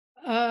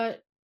a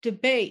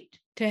debate,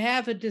 to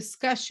have a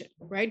discussion,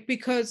 right?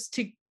 Because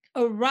to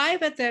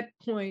arrive at that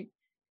point,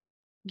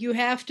 you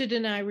have to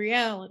deny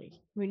reality.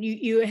 I mean,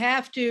 you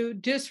have to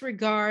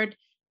disregard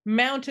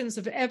mountains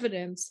of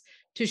evidence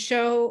to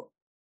show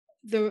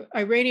the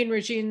Iranian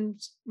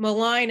regime's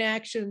malign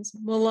actions,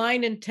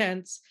 malign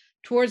intents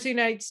towards the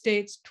United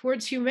States,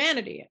 towards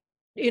humanity.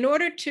 In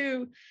order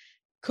to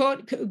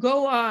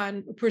go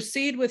on,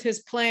 proceed with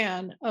his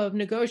plan of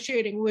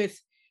negotiating with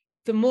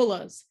the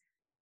mullahs,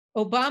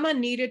 Obama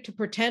needed to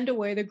pretend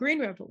away the Green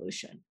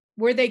Revolution,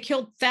 where they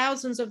killed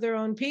thousands of their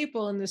own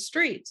people in the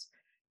streets.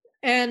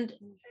 And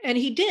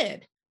he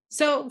did.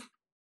 So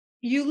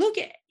you look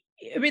at,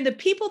 I mean, the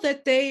people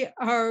that they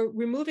are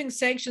removing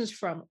sanctions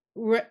from,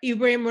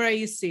 Ibrahim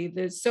Raisi,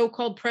 the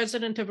so-called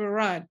president of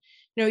Iran,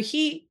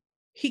 he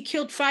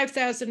killed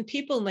 5,000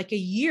 people in like a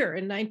year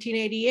in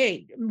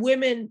 1988.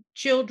 Women,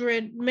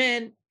 children,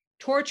 men,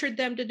 tortured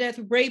them to death,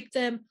 raped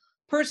them,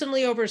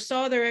 personally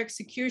oversaw their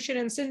execution.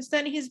 And since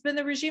then, he's been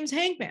the regime's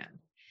hangman.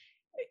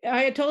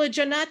 Ayatollah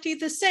Jannati,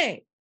 the same.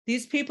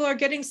 These people are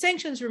getting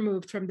sanctions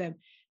removed from them.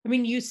 I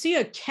mean, you see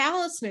a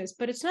callousness,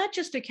 but it's not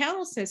just a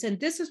callousness. And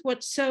this is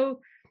what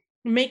so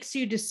makes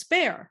you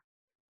despair,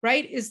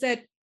 right? Is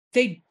that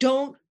they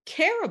don't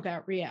care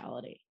about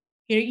reality.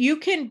 You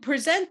can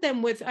present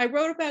them with, I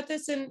wrote about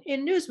this in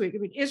Newsweek. I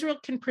mean, Israel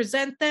can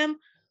present them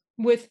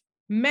with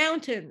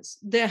mountains,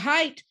 the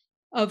height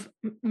of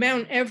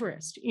Mount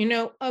Everest,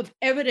 of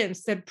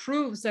evidence that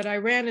proves that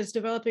Iran is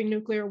developing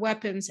nuclear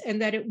weapons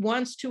and that it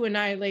wants to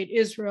annihilate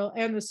Israel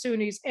and the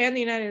Sunnis and the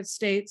United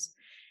States.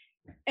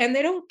 And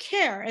they don't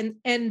care.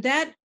 And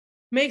that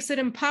makes it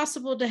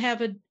impossible to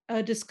have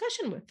a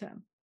discussion with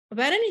them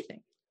about anything.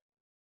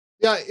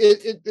 Yeah,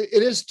 it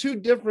is two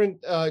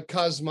different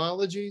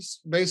cosmologies,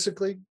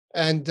 basically.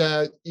 And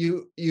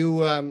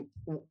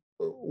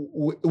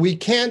we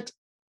can't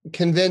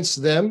convince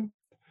them.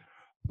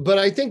 But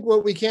I think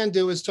what we can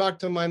do is talk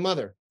to my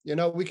mother.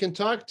 We can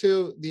talk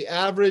to the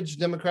average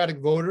Democratic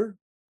voter,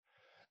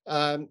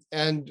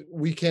 and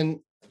we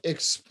can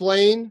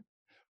explain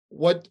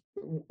where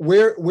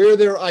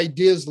their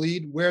ideas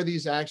lead, where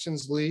these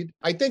actions lead.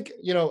 I think,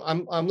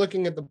 I'm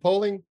looking at the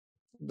polling,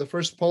 the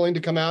first polling to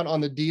come out on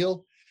the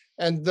deal,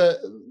 and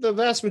the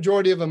vast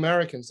majority of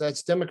Americans,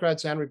 that's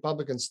Democrats and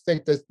Republicans,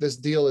 think that this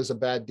deal is a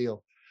bad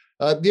deal.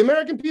 The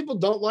American people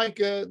don't like,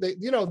 they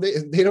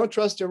don't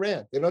trust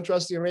Iran. They don't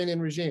trust the Iranian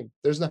regime.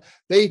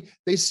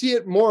 They see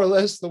it more or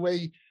less the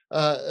way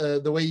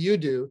you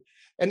do.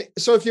 And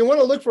so if you want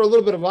to look for a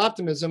little bit of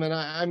optimism, and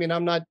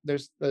I'm not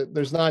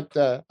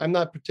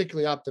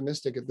particularly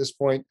optimistic at this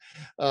point,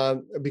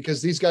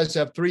 because these guys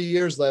have 3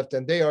 years left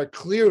and they are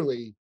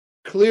clearly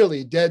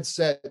dead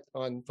set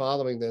on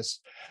following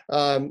this.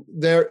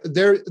 There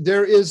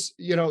is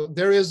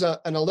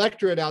an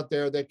electorate out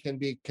there that can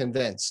be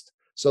convinced.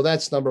 So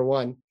that's number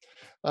one.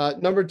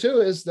 Number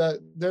two is that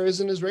there is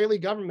an Israeli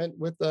government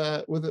with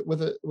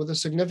a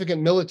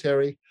significant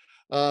military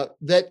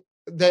that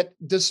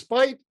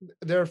despite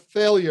their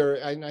failure,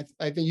 and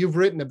I think you've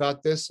written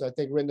about this,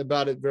 written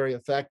about it very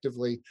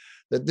effectively,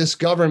 that this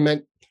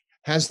government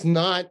has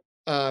not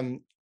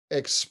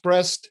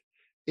expressed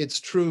its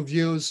true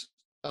views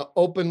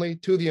openly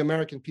to the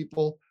American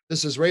people,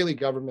 this Israeli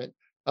government,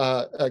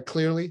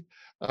 clearly,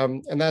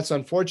 and that's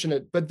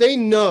unfortunate. But they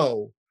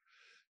know,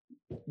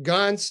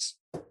 Gantz,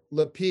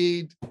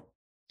 Lapid,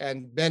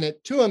 and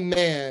Bennett, to a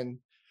man,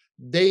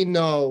 they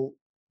know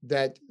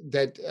that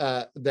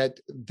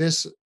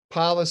this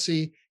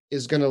policy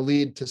is going to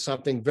lead to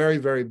something very,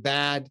 very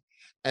bad,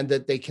 and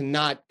that they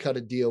cannot cut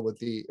a deal with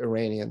the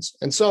Iranians.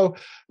 And so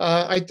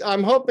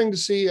I'm hoping to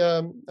see,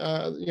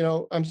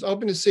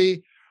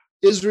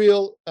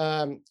 Israel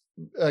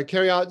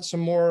carry out some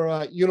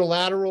more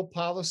unilateral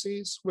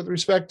policies with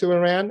respect to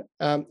Iran,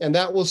 and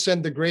that will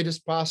send the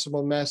greatest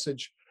possible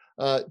message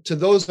to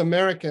those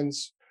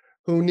Americans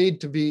who need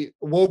to be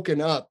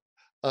woken up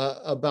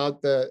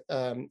about the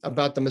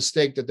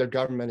mistake that their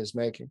government is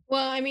making.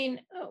 Well, I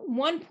mean,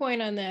 one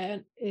point on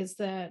that is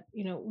that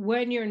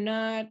when you're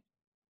not.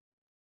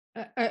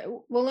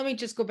 Well, let me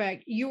just go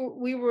back.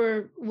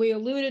 We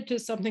alluded to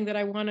something that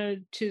I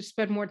wanted to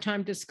spend more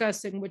time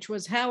discussing, which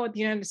was how the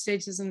United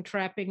States is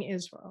entrapping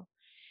Israel.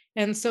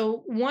 And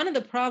so one of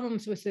the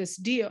problems with this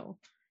deal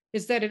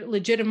is that it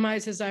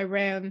legitimizes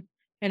Iran,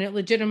 and it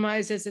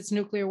legitimizes its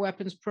nuclear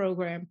weapons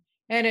program,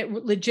 and it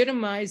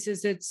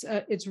legitimizes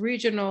its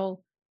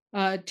regional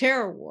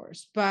terror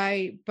wars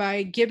by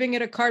giving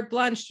it a carte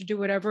blanche to do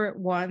whatever it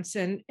wants,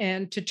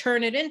 and to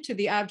turn it into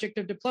the object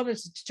of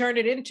diplomacy, to turn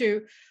it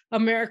into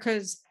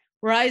America's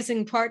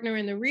rising partner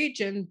in the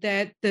region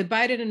that the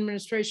Biden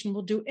administration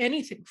will do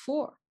anything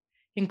for,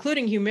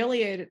 including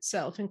humiliate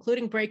itself,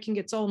 including breaking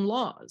its own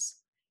laws.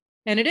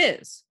 And it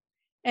is.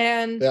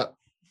 And yeah.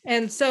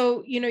 And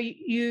so,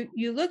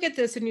 you look at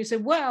this and you say,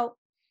 well,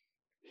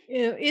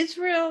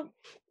 Israel,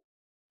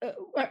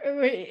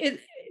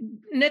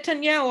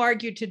 Netanyahu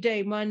argued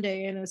today,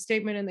 Monday, in a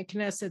statement in the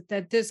Knesset,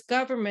 that this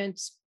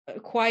government's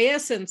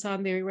quiescence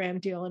on the Iran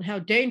deal and how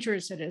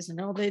dangerous it is, and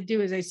all they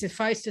do is they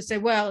suffice to say,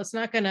 well, it's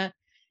not going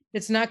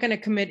to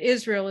commit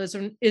Israel.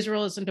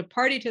 Israel isn't a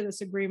party to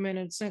this agreement,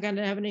 and it's not going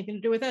to have anything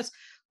to do with us.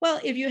 Well,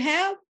 if you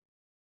have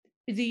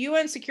the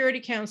UN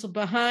Security Council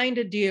behind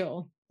a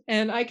deal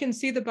And I can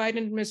see the Biden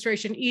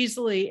administration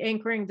easily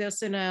anchoring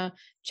this in a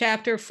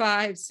Chapter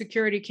 5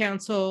 Security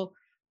Council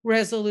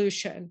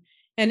resolution.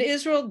 And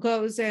Israel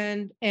goes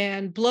in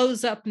and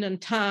blows up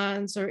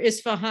Natanz or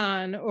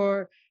Isfahan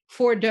or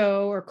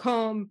Fordow or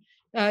Qom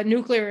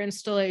nuclear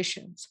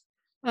installations.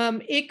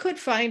 It could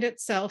find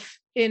itself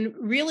in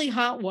really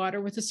hot water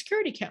with the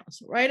Security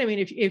Council, right? I mean,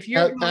 if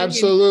you're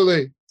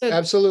absolutely,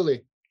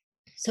 absolutely.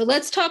 So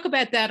let's talk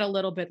about that a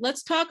little bit.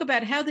 Let's talk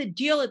about how the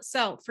deal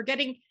itself,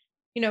 forgetting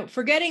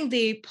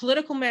the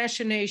political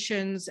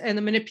machinations and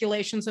the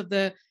manipulations of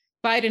the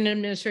Biden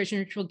administration,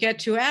 which we'll get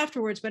to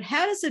afterwards, but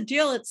how does the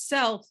deal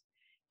itself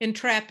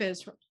entrap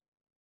Israel?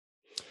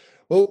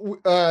 Well,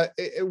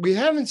 we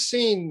haven't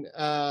seen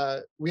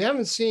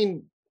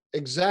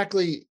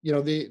exactly.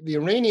 The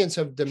Iranians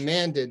have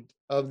demanded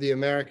of the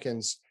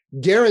Americans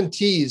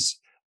guarantees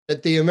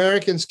that the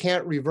Americans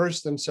can't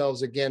reverse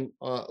themselves again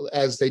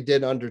as they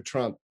did under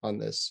Trump on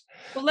this.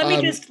 Well, let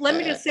me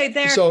just say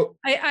there. So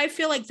I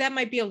feel like that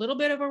might be a little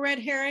bit of a red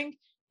herring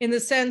in the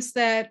sense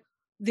that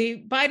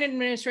the Biden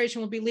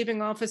administration will be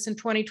leaving office in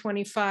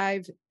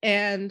 2025,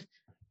 and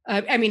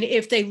I mean,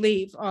 if they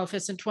leave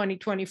office in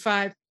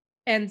 2025,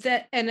 and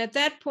at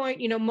that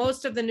point,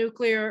 most of the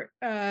nuclear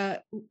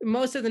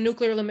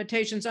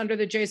limitations under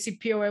the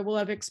JCPOA will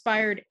have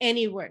expired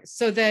anyway,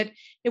 so that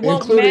it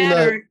won't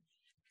matter.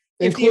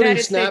 Including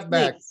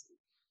snapback,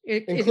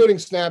 including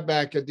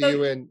snapback at the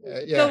UN.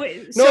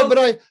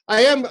 But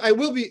I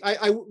will be.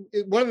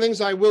 One of the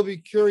things I will be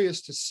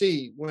curious to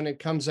see when it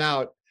comes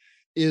out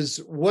is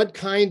what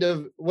kind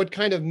of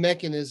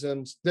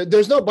mechanisms.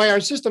 There's no, by our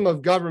system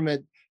of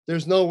government,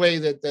 there's no way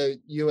that the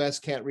U.S.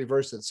 can't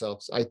reverse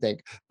itself, I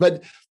think.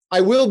 But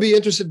I will be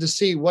interested to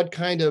see what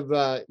kind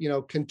of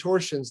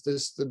contortions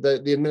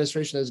the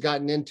administration has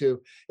gotten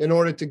into in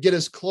order to get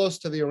as close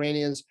to the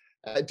Iranians.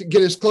 To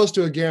get as close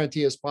to a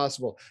guarantee as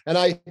possible, and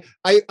I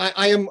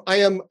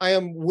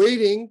am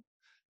waiting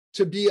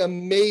to be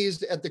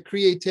amazed at the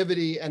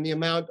creativity and the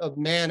amount of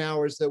man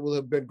hours that will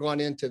have been gone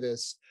into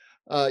this.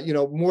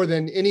 More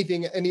than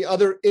any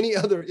other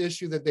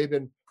issue that they've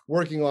been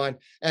working on.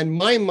 And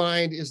my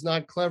mind is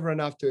not clever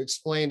enough to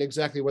explain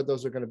exactly what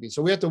those are going to be.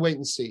 So we have to wait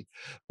and see.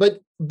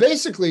 But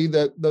basically,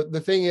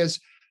 the thing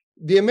is,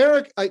 the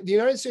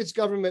United States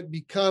government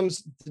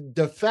becomes the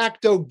de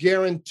facto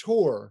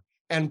guarantor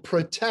and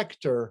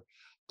protector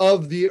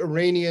of the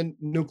Iranian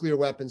nuclear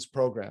weapons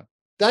program.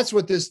 That's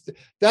what this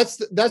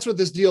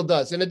deal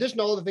does. In addition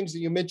to all the things that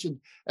you mentioned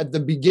at the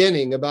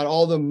beginning about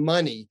all the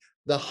money,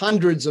 the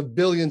hundreds of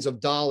billions of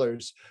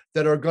dollars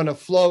that are going to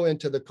flow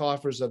into the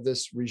coffers of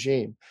this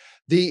regime,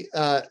 the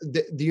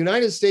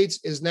United States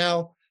is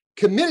now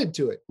committed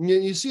to it.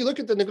 You see, look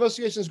at the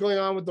negotiations going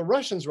on with the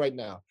Russians right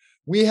now.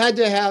 We had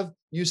to have,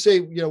 you say,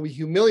 we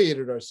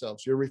humiliated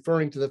ourselves. You're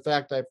referring to the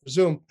fact, I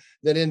presume,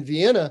 that in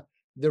Vienna,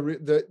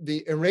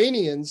 the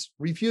Iranians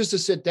refused to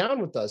sit down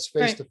with us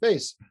face to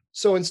face.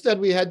 So instead,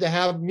 we had to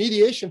have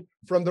mediation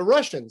from the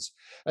Russians.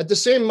 At the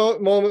same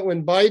moment,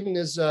 when Biden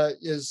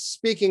is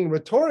speaking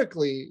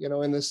rhetorically,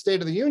 in the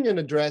State of the Union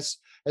address,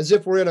 as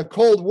if we're in a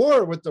Cold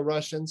War with the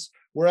Russians,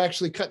 we're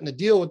actually cutting a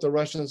deal with the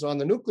Russians on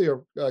the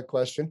nuclear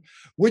question,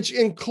 which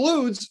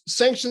includes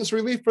sanctions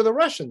relief for the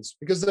Russians,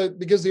 because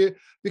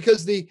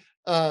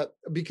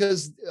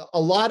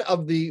a lot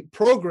of the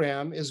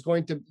program is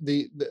going to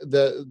the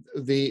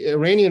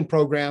Iranian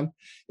program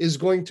is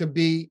going to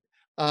be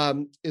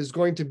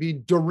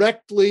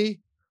directly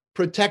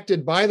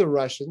protected by the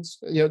Russians.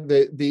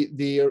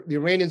 The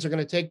Iranians are going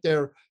to take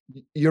their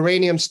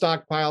uranium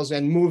stockpiles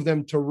and move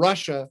them to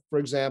Russia, for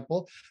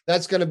example.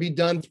 That's going to be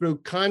done through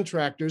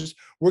contractors.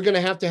 We're going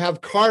to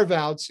have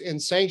carve-outs in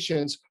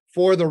sanctions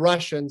for the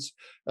Russians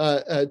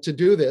to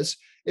do this.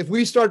 If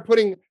we start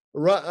putting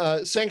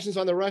sanctions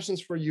on the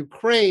Russians for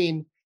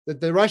Ukraine that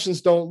the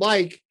Russians don't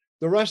like,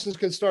 the Russians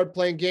can start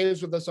playing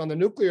games with us on the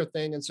nuclear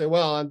thing and say,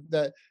 well,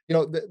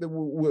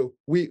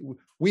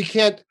 we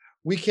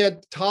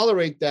can't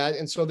tolerate that,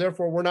 and so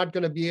therefore we're not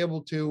going to be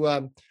able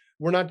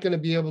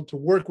to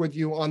work with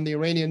you on the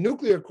Iranian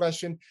nuclear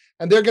question.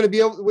 And they're going to be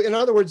able, in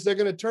other words, they're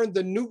going to turn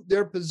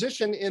their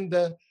position in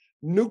the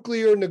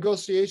nuclear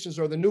negotiations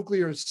or the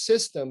nuclear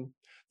system,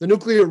 the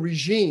nuclear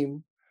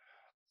regime,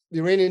 the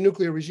Iranian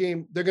nuclear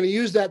regime. They're going to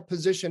use that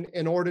position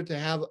in order to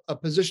have a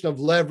position of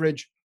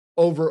leverage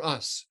over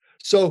us.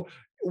 So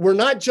we're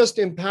not just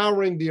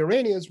empowering the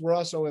Iranians, we're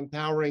also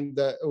empowering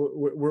the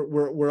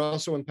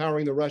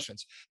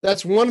Russians.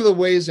 That's one of the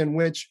ways in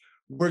which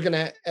we're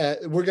going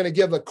to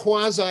give a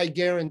quasi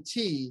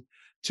guarantee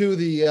to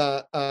the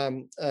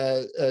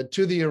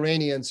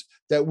Iranians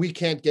that we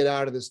can't get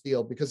out of this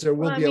deal, because there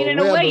will be in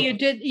a way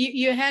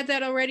you had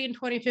that already in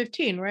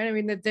 2015, right? I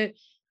mean that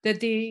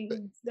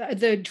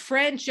the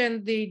French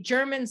and the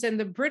Germans and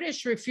the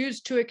British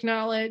refused to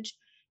acknowledge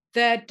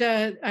that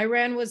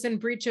Iran was in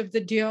breach of the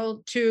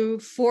deal to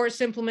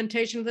force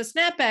implementation of the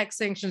snapback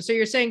sanctions. So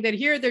you're saying that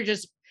here they're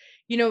just,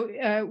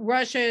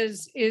 Russia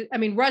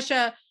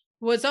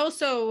was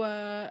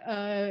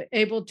also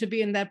able to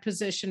be in that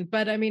position,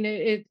 but I mean,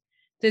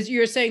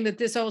 you're saying that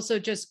this also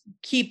just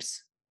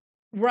keeps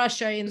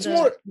Russia in It's the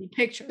more.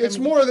 picture. It's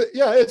more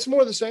it's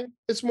more the same.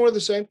 It's more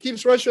the same.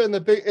 Keeps Russia in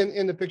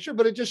the picture,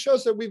 but it just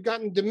shows that we've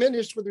gotten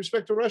diminished with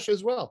respect to Russia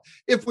as well.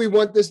 If we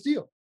want this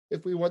deal.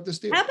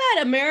 How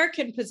about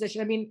American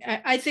position? I mean,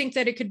 I think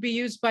that it could be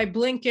used by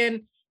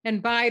Blinken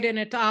and Biden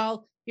et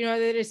al. That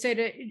they say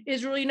to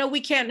Israel, we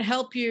can't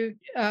help you.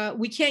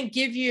 We can't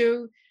give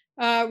you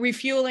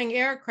refueling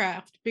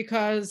aircraft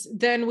because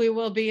then we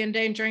will be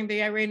endangering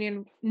the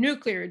Iranian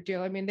nuclear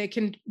deal. I mean, they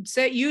can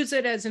use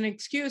it as an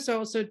excuse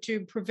also to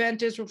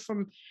prevent Israel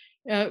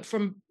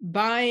from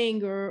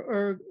buying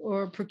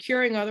or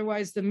procuring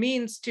otherwise the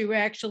means to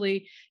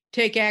actually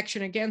take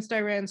action against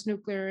Iran's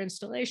nuclear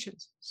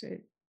installations. So,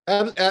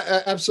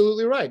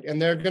 absolutely right,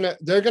 and they're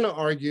gonna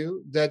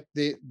argue that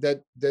the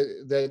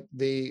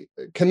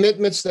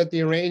commitments that the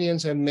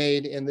Iranians have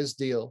made in this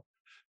deal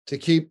to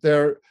keep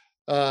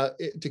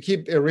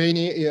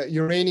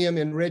uranium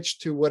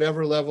enriched to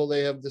whatever level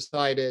they have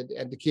decided,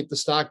 and to keep the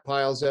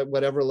stockpiles at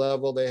whatever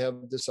level they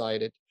have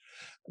decided,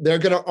 they're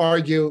going to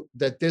argue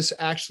that this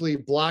actually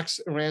blocks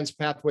Iran's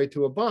pathway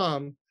to a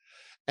bomb.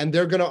 And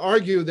they're going to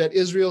argue that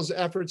Israel's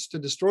efforts to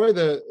destroy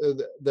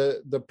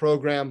the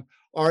program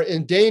are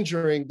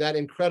endangering that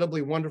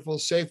incredibly wonderful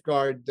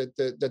safeguard that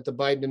the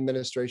Biden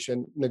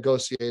administration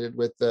negotiated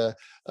with the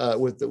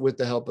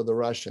help of the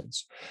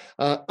Russians.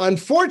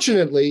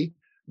 Unfortunately,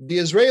 the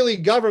Israeli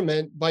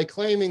government, by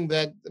claiming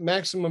that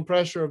maximum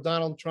pressure of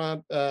Donald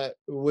Trump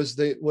was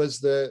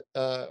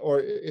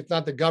or if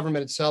not the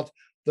government itself,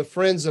 the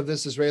friends of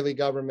this Israeli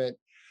government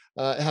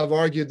have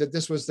argued that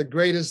this was the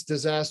greatest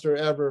disaster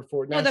ever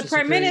for national the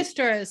prime security.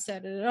 minister has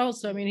said it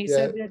also. I mean, he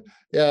said that.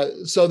 Yeah.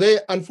 So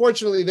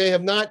unfortunately, they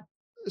have not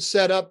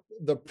set up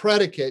the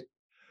predicate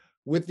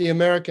with the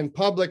American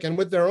public and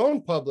with their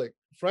own public,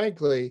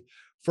 frankly,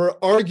 for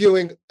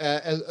arguing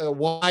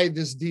why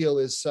this deal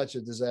is such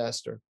a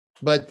disaster.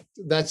 But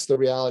that's the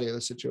reality of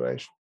the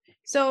situation.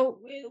 So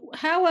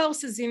how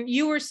else is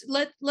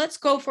let's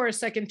go for a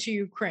second to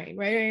Ukraine,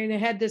 right? And it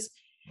had this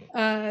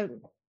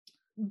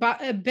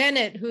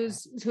Bennett,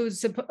 who's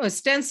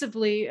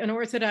ostensibly an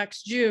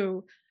Orthodox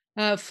Jew,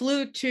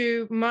 flew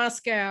to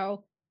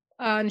Moscow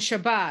on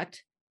Shabbat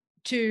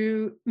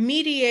to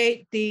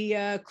mediate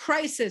the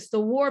crisis, the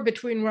war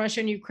between Russia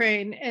and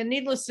Ukraine. And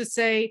needless to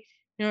say,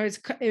 it's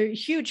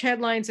huge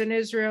headlines in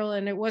Israel,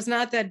 and it was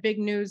not that big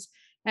news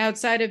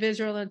outside of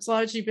Israel. And it's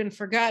largely been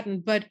forgotten.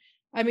 But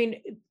I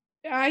mean,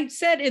 I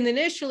said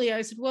initially,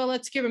 well,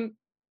 let's give him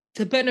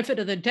the benefit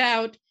of the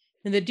doubt.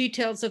 And the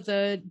details of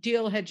the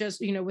deal had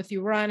just, with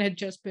Iran had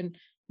just been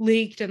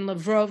leaked. And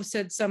Lavrov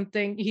said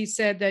something. He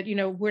said that,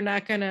 we're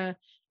not going to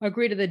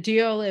agree to the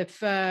deal if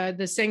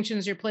the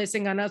sanctions you're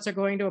placing on us are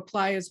going to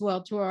apply as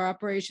well to our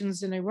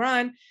operations in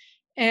Iran.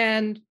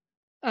 And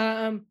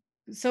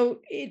so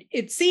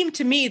it seemed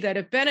to me that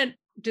if Bennett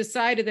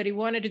decided that he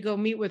wanted to go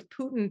meet with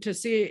Putin to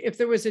see if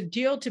there was a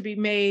deal to be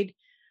made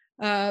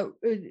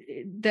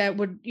that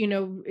would,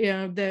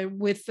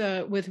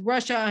 with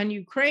Russia on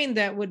Ukraine,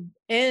 that would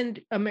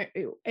end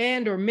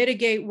or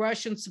mitigate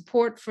Russian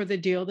support for the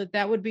deal,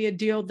 that would be a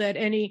deal that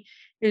any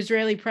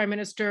Israeli prime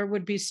minister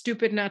would be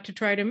stupid not to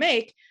try to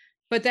make.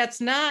 But that's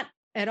not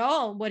at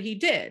all what he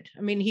did.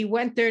 I mean, he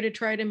went there to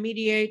try to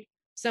mediate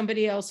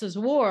somebody else's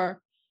war,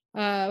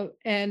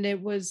 and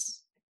it was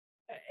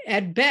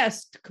at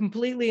best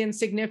completely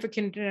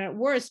insignificant, and at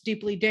worst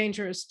deeply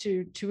dangerous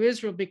to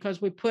Israel,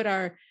 because we put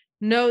our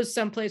nose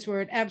someplace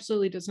where it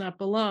absolutely does not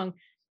belong.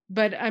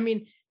 But I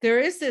mean, there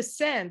is this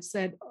sense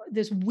that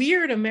this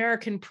weird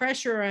American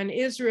pressure on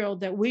Israel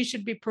that we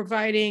should be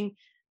providing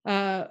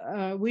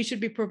Iron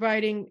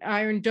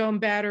Dome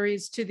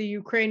batteries to the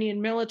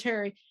Ukrainian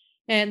military,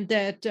 and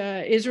that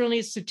Israel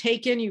needs to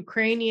take in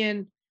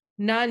Ukrainian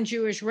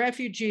non-Jewish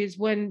refugees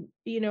when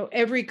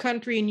every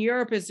country in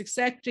Europe is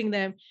accepting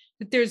them.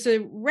 That there's a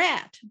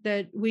rat,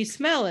 that we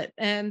smell it,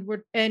 and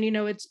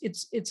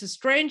it's a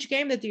strange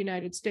game that the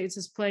United States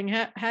is playing.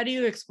 How do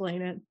you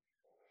explain it?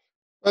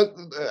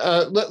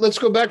 Let's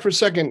go back for a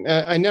second.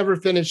 I never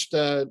finished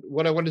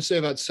what I wanted to say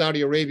about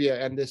Saudi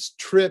Arabia and this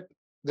trip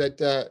that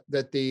the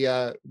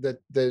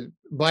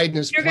Biden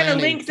is. You're going to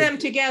link them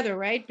together,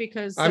 right?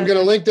 Because I'm going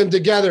to link them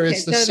together.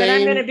 It's the same. Then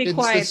I'm going to be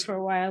quiet for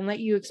a while and let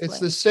you explain. It's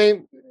the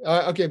same.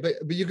 Okay, but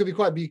you could be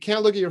quiet, but you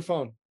can't look at your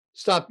phone.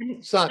 Stop.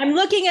 I'm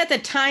looking at the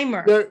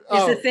timer.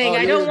 Is the thing.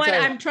 I don't want.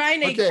 I'm trying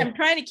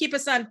to keep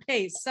us on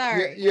pace.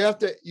 Sorry. You have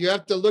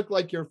to look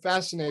like you're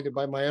fascinated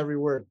by my every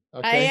word.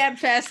 Okay? I am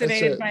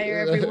fascinated by your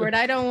every word.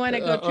 I don't want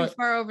to go too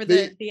far over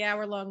the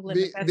hour-long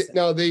limit.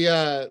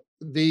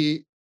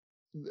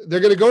 They're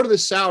going to go to the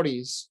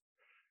Saudis,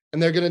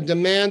 and they're going to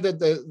demand that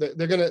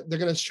they're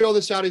going to show the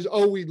Saudis,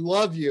 oh, we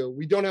love you.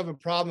 We don't have a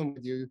problem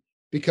with you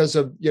because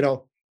of we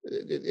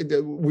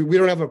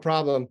don't have a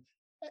problem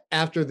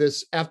after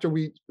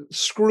we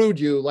screwed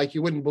you like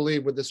you wouldn't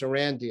believe with this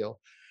Iran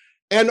deal.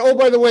 And oh,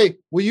 by the way,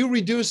 will you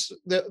reduce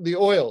the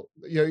oil?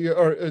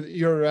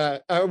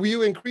 Will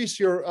you increase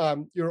your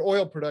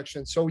oil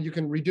production so you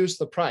can reduce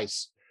the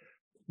price?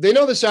 They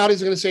know the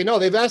Saudis are going to say no.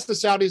 They've asked the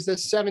Saudis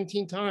this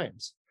 17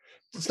 times.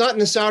 it's not in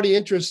the Saudi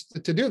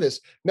interest to do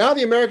this. Now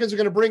the Americans are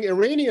going to bring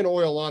Iranian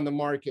oil on the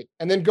market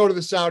and then go to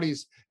the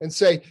Saudis and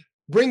say,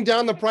 bring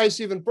down the price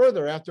even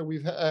further after we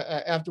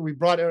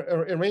brought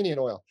Iranian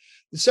oil.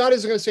 The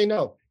Saudis are going to say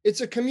no.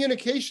 It's a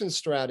communication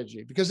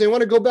strategy because they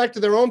want to go back to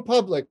their own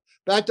public,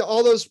 back to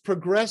all those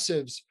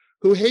progressives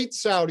who hate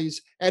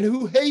Saudis and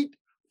who hate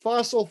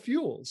fossil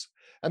fuels.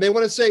 And they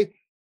want to say to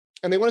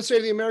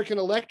the American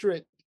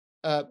electorate,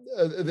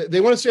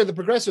 they want to say to the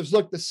progressives,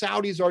 look, the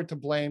Saudis are to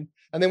blame.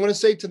 And they want to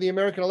say to the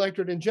American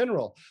electorate in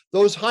general,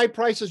 those high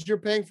prices you're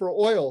paying for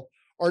oil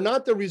are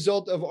not the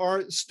result of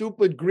our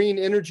stupid green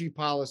energy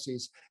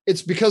policies.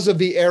 It's because of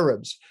the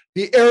Arabs.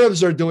 The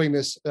Arabs are doing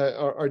this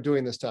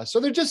to us. So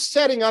they're just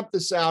setting up the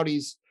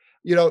Saudis,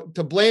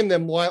 to blame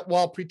them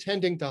while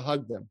pretending to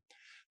hug them.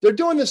 They're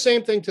doing the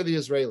same thing to the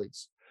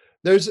Israelis.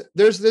 There's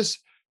this,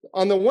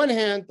 on the one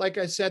hand, like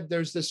I said,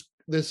 there's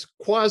this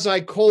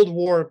quasi Cold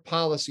War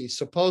policy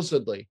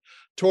supposedly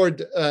toward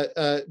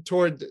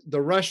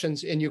the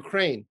Russians in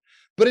Ukraine,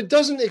 but it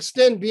doesn't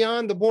extend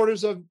beyond the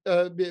borders of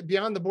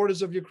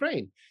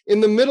Ukraine.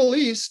 In the Middle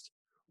East,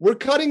 we're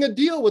cutting a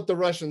deal with the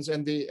Russians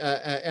and the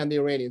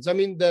Iranians. I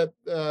mean, the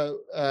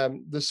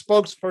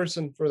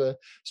spokesman for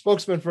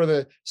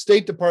the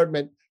State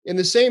Department, in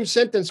the same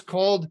sentence,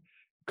 called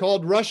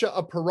Russia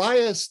a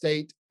pariah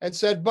state and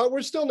said, but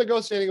we're still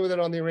negotiating with it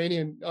on the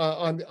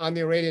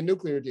Iranian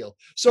nuclear deal.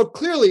 So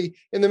clearly,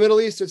 in the Middle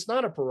East, it's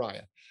not a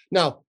pariah.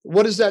 Now,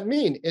 what does that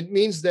mean? It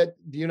means that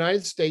the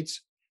United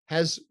States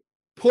has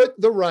put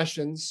the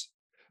Russians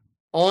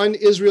on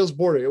Israel's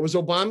border. It was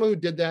Obama who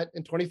did that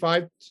in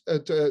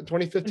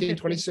 2015,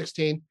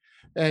 2016.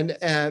 And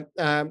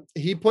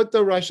he put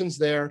the Russians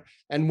there.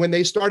 And when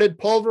they started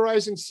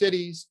pulverizing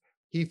cities,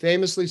 he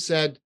famously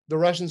said, the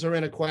Russians are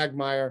in a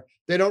quagmire.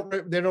 They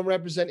don't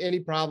represent any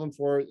problem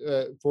for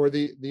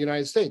the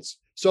United States.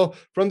 So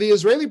from the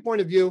Israeli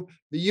point of view,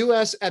 the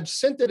U.S.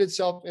 absented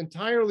itself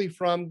entirely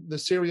from the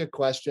Syria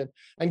question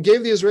and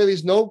gave the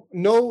Israelis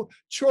no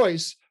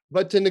choice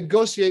but to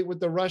negotiate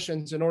with the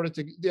Russians in order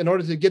to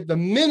get the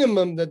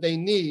minimum that they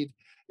need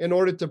in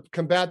order to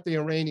combat the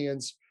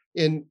Iranians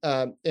in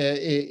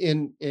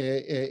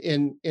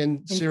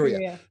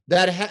Syria.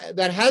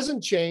 That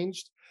hasn't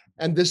changed,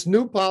 and this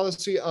new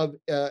policy of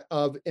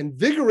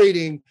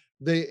invigorating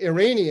the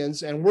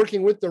Iranians and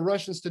working with the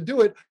Russians to do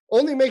it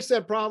only makes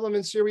that problem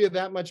in Syria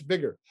that much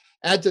bigger.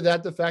 Add to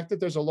that the fact that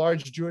there's a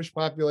large Jewish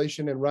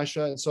population in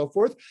Russia and so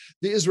forth.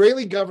 The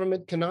Israeli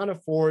government cannot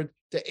afford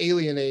to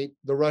alienate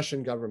the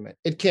Russian government.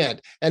 It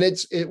can't. And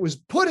it was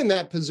put in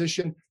that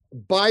position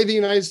by the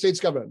United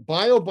States government,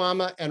 by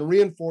Obama, and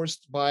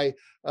reinforced by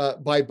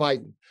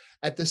Biden.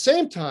 At the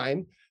same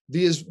time,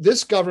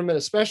 this government,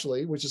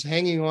 especially, which is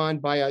hanging on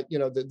by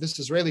this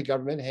Israeli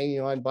government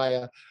hanging on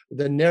by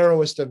the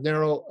narrowest of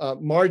narrow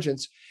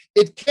margins,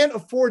 it can't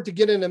afford to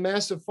get in a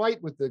massive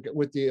fight with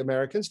the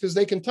Americans because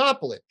they can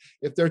topple it.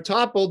 If they're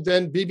toppled,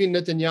 then Bibi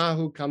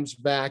Netanyahu comes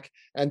back,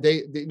 and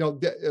Bennett's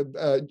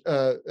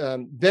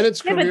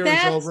career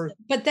is over.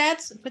 But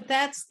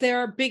that's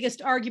their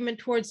biggest argument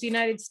towards the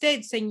United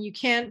States, saying you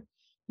can't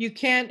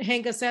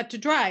hang us out to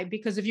dry,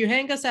 because if you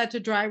hang us out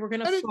to dry, we're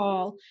going to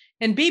fall,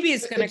 and Bibi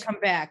is going to come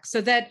back. So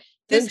that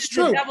this is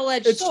a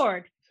double-edged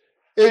sword.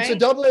 It's a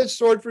double-edged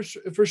sword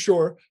for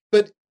sure.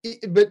 But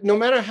no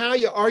matter how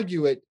you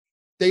argue it,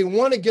 they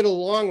want to get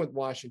along with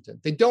Washington.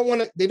 They don't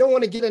want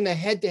to get in a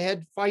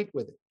head-to-head fight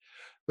with it.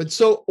 But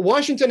so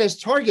Washington has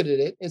targeted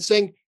it and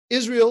saying,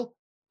 Israel,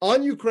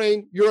 on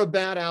Ukraine, you're a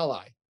bad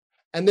ally.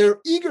 And they're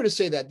eager to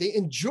say that. They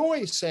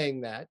enjoy saying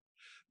that,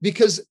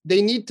 because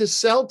they need to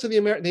sell to the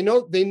American.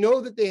 They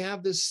know that they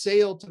have this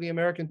sale to the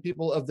American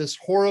people of this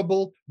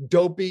horrible,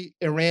 dopey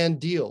Iran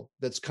deal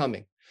that's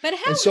coming. But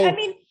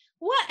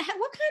what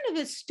kind of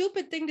a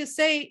stupid thing to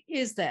say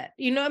is that?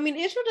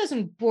 Israel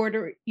doesn't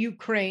border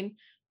Ukraine.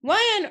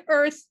 Why on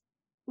earth?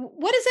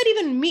 What does that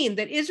even mean?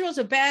 That Israel's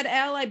a bad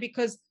ally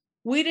because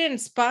we didn't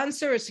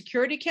sponsor a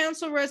Security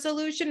Council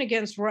resolution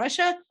against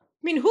Russia?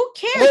 Who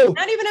cares?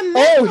 Not even a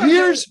member of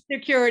the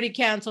Security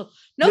Council.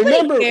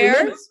 Nobody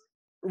cares.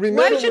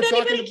 Why should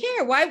anybody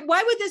care? Why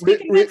would this be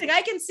convincing?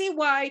 I can see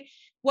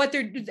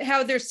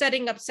how they're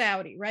setting up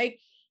Saudi, right?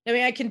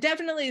 I can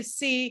definitely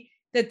see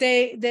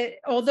that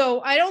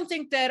although I don't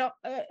think that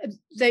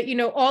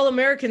all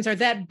Americans are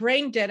that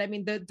brain dead.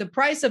 The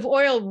price of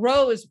oil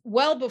rose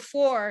well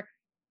before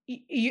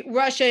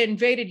Russia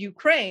invaded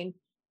Ukraine,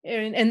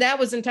 and that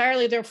was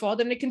entirely their fault,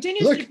 and it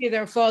continues to be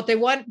their fault. They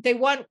want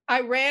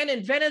Iran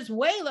and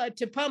Venezuela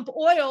to pump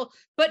oil,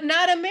 but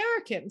not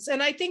Americans.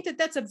 And I think that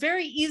that's a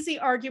very easy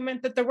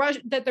argument that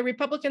the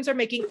Republicans are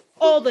making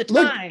all the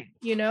time.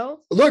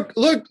 Look.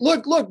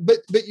 But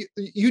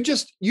you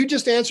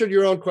just answered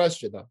your own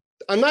question, though.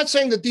 I'm not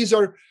saying that these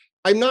are.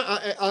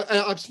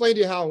 I'll explain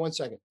to you how in 1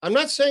 second. I'm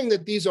not saying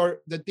that these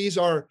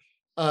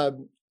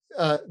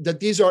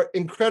are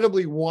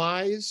incredibly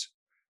wise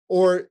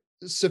or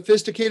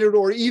sophisticated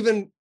or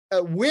even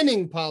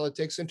winning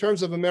politics in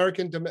terms of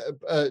American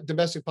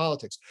domestic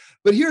politics.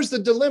 But here's the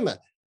dilemma.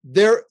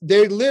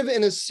 They live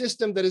in a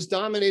system that is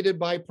dominated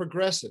by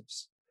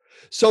progressives.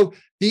 So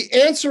the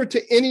answer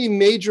to any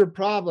major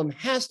problem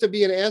has to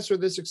be an answer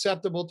that's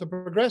acceptable to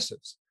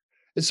progressives.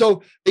 And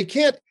so they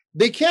can't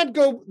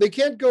go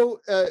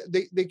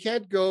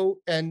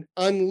and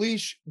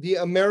unleash the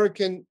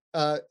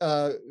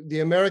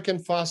American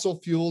fossil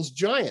fuels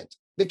giant.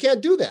 They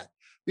can't do that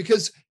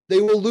because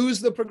they will lose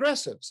the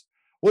progressives.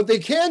 What they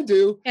can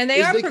do, and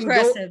they are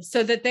progressives,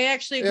 so that they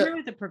actually agree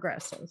with the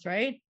progressives,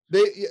 right?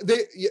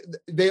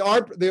 They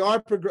are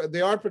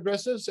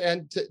progressives,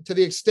 and to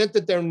the extent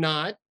that they're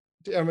not,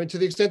 I mean, to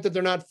the extent that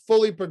they're not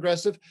fully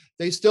progressive,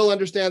 they still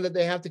understand that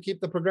they have to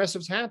keep the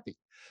progressives happy.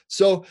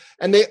 So,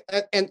 and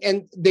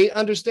they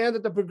understand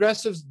that the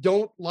progressives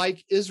don't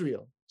like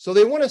Israel. So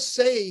they want to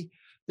say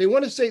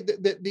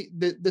that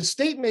the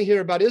statement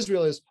here about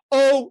Israel is,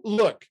 oh,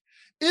 look,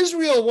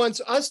 Israel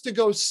wants us to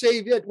go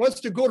save it,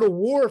 wants to go to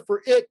war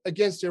for it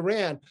against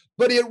Iran,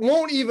 but it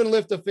won't even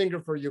lift a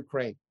finger for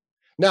Ukraine.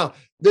 Now,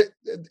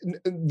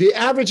 the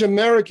average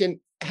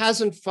American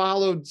hasn't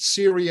followed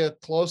Syria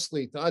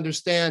closely to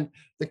understand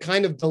the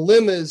kind of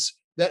dilemmas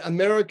that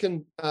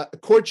American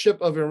courtship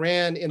of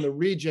Iran in the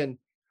region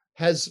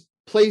has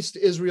placed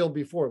Israel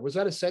before. Was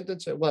that a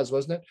sentence? It was,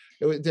 wasn't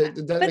it? Did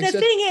that but make the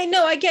sense? thing,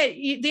 no, I get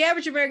the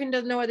average American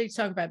doesn't know what he's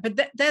talking about.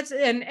 But that's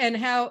and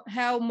how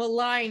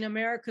malign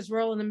America's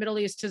role in the Middle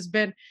East has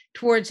been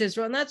towards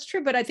Israel, and that's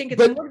true. But I think it's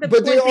more the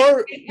point.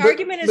 The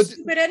argument is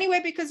stupid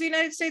anyway, because the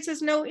United States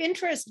has no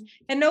interest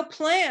and no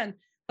plan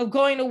of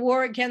going to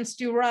war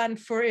against Iran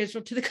for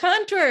Israel. To the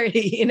contrary,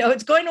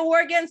 it's going to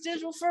war against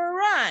Israel for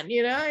Iran.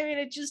 I mean,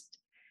 it just.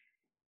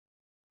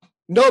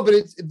 No, but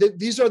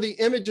these are the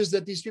images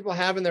that these people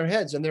have in their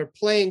heads, and they're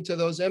playing to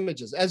those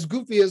images, as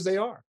goofy as they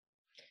are.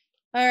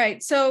 All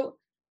right, so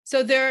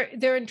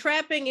they're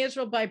entrapping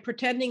Israel by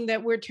pretending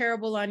that we're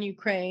terrible on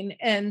Ukraine,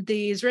 and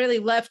the Israeli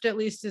left, at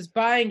least, is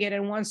buying it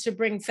and wants to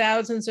bring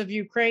thousands of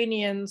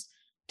Ukrainians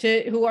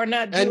who are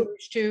not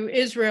Jewish to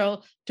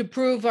Israel to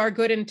prove our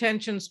good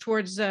intentions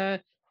towards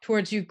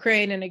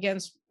Ukraine and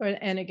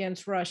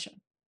against Russia.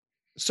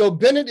 So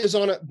Bennett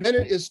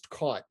is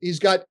caught. He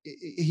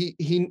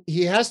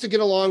has to get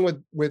along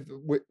with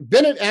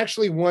Bennett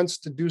actually wants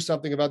to do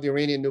something about the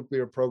Iranian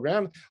nuclear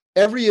program.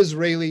 Every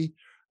Israeli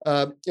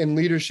in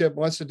leadership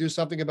wants to do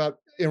something about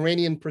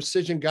Iranian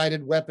precision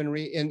guided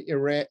weaponry in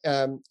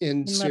Iran,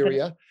 in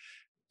Syria,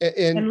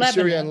 in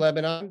Syria and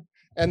Lebanon.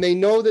 And they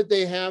know that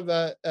they have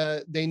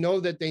they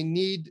know that they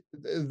need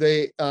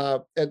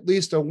at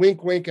least a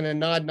wink wink and a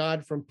nod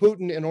nod from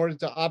Putin in order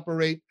to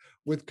operate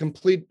with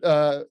complete,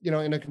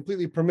 in a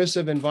completely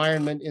permissive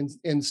environment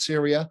in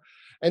Syria.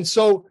 And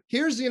so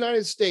here's the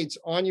United States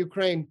on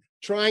Ukraine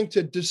trying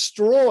to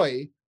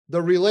destroy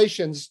the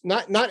relations,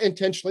 not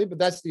intentionally, but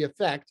that's the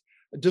effect,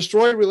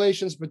 destroy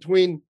relations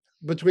between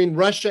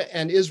Russia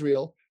and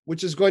Israel,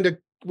 which is going to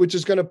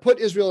put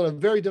Israel in a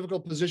very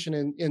difficult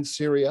position in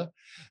Syria.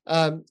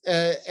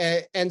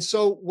 And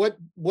so what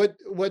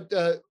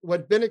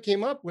Bennett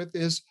came up with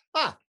is,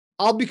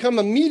 I'll become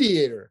a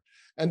mediator.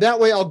 And that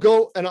way I'll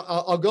go and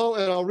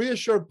I'll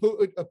reassure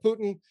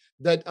Putin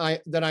that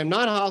I'm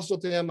not hostile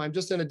to him. I'm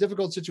just in a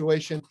difficult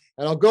situation.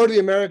 And I'll go to the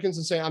Americans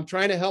and say, I'm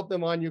trying to help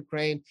them on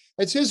Ukraine.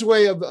 It's his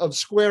way of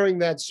squaring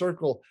that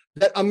circle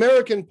that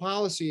American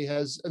policy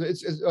has,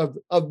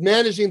 of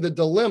managing the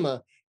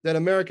dilemma that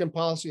American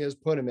policy has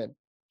put him in.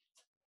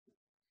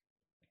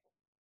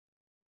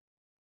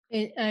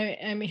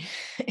 I mean,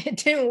 it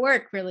didn't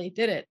work, really,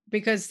 did it?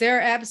 Because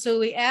they're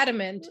absolutely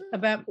adamant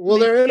about. Well,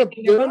 the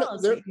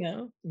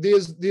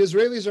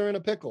Israelis are in a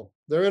pickle.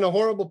 They're in a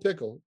horrible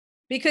pickle.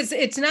 Because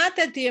it's not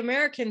that the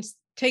Americans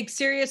take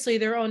seriously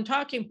their own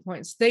talking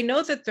points. They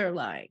know that they're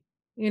lying,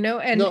 and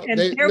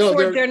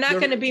therefore they're not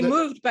going to be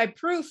moved by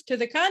proof to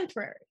the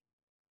contrary.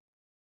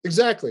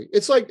 Exactly.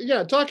 It's like,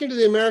 talking to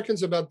the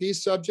Americans about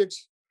these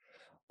subjects.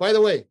 By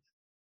the way,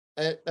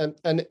 an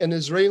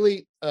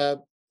Israeli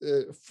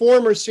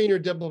former senior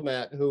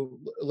diplomat who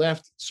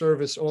left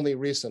service only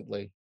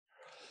recently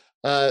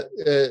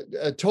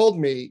told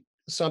me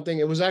something.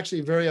 It was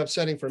actually very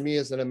upsetting for me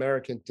as an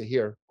American to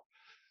hear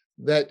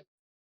that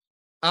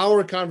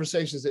our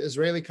conversations, the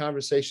Israeli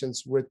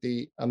conversations with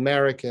the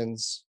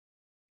Americans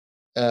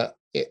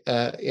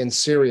in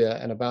Syria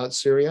and about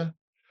Syria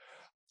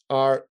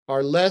are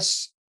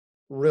less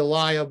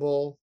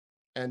reliable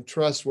and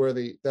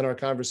trustworthy than our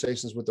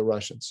conversations with the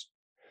Russians.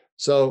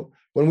 So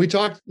when we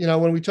talk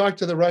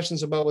to the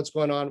Russians about what's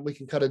going on, we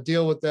can cut a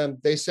deal with them.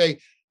 They say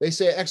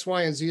X,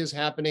 Y, and Z is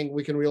happening.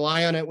 We can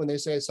rely on it when they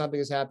say something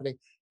is happening.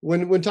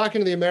 When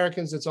talking to the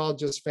Americans, it's all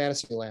just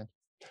fantasy land.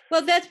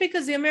 Well, that's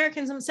because the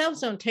Americans themselves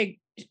don't take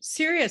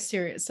Syria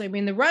seriously. I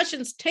mean, the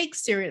Russians take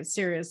Syria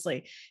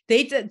seriously.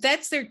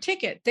 That's their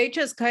ticket. They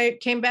just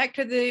came back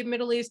to the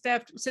Middle East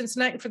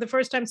for the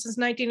first time since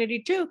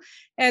 1982,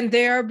 and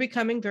they are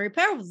becoming very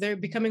powerful. They're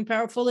becoming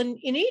powerful in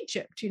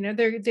Egypt.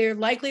 They're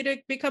likely to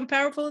become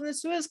powerful in the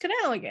Suez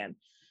Canal again.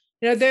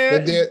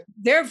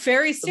 They're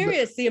very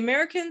serious. The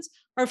Americans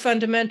are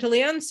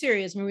fundamentally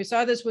unserious. I mean, we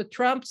saw this with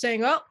Trump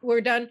saying, "Oh,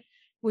 we're done."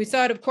 We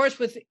saw it, of course,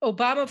 with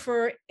Obama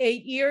for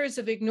 8 years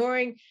of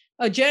ignoring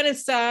a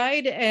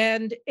genocide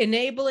and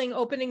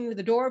opening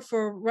the door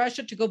for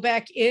Russia to go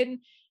back in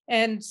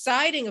and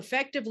siding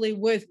effectively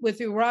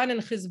with Iran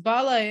and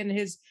Hezbollah in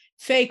his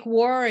fake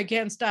war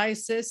against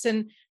ISIS,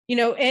 and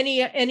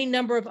any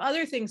number of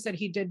other things that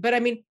he did. But I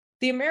mean,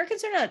 the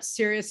Americans are not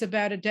serious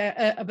about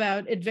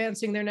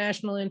advancing their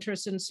national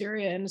interests in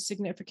Syria in a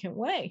significant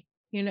way,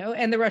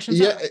 and the Russians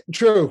Yeah, are.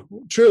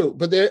 true.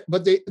 But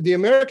the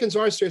Americans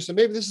are serious. So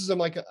maybe this is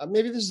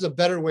a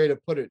better way to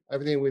put it.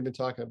 Everything we've been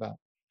talking about.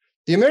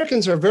 The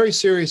Americans are very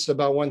serious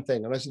about one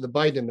thing, and I said the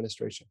Biden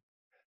administration.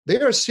 They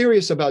are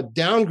serious about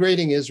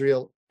downgrading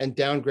Israel and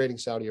downgrading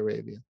Saudi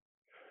Arabia,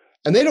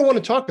 and they don't want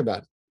to talk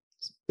about it.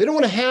 They don't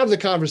want to have the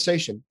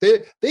conversation.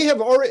 They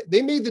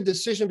made the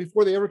decision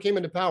before they ever came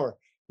into power.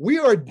 We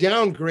are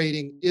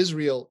downgrading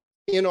Israel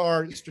in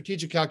our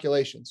strategic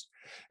calculations,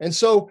 and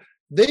so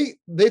they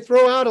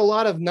throw out a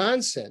lot of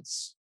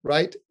nonsense,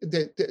 right, to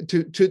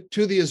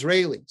the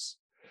Israelis,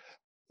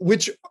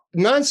 which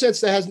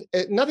nonsense that has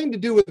nothing to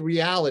do with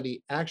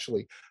reality,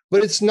 actually,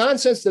 but it's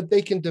nonsense that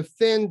they can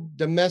defend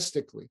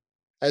domestically.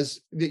 As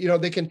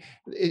they can,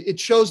 it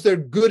shows their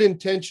good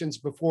intentions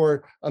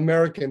before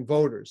American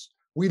voters.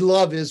 We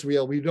love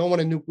Israel. We don't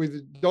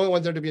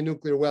want there to be a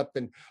nuclear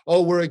weapon.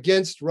 Oh, we're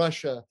against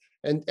Russia,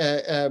 and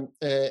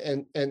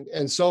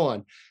so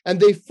on. And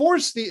they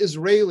force the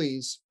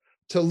Israelis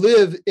to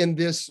live in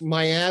this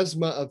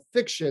miasma of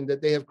fiction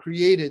that they have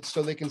created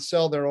so they can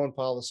sell their own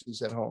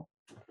policies at home.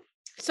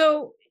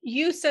 So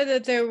you said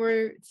that there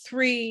were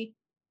three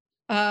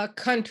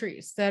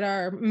countries that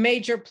are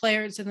major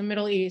players in the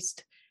Middle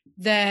East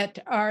that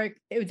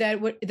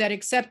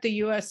accept the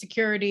U.S.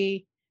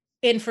 security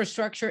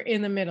infrastructure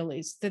in the Middle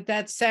East.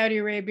 That's Saudi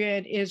Arabia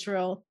and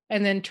Israel,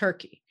 and then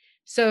Turkey.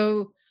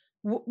 So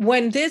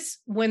when this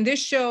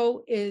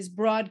show is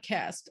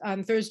broadcast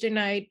on Thursday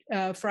night,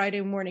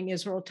 Friday morning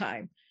Israel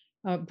time,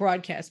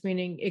 broadcast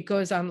meaning it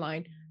goes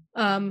online.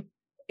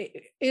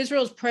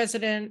 Israel's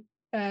president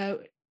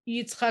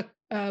Yitzhak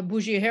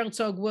Bougie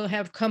Herzog will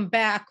have come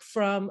back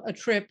from a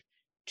trip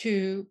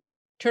to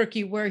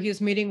Turkey where he is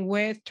meeting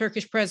with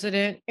Turkish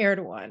President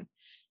Erdogan.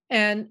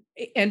 And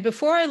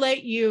before I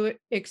let you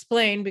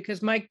explain,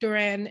 because Mike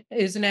Doran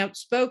is an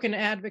outspoken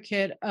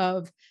advocate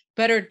of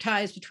better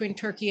ties between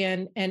Turkey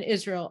and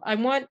Israel, I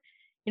want,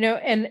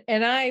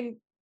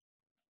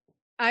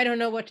 I don't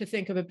know what to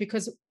think of it,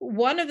 because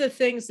one of the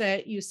things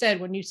that you said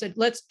when you said,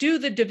 let's do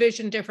the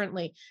division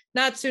differently,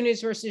 not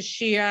Sunnis versus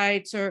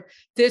Shiites or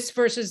this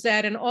versus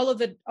that, and all of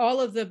the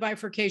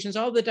bifurcations,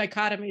 all the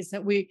dichotomies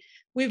that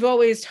we've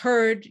always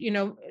heard,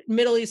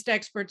 Middle East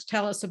experts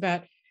tell us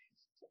about.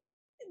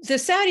 The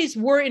Saudis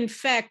were in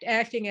fact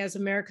acting as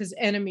America's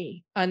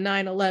enemy on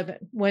 9/11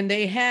 when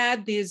they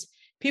had these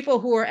people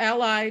who were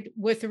allied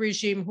with the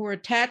regime, who were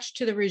attached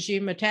to the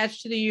regime,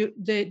 attached to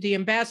the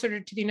ambassador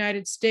to the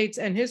United States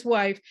and his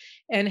wife,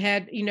 and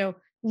had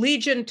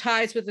legion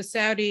ties with the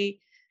Saudi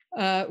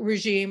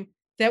regime,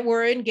 that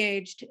were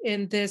engaged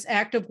in this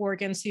act of war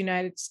against the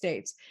United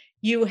States.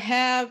 You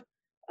have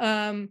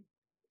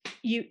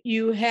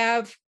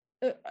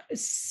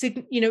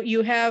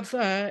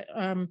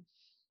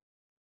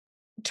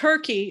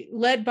Turkey,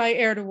 led by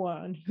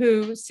Erdogan,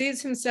 who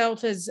sees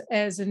himself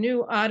as a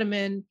new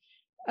Ottoman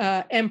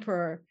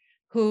emperor,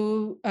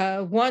 who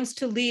wants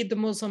to lead the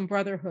Muslim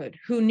Brotherhood,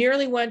 who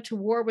nearly went to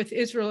war with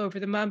Israel over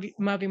the Mavi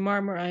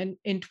Marmara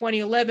in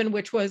 2011,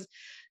 which was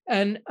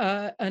an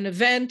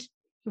event.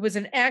 It was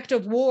an act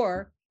of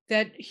war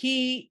that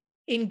he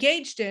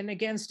engaged in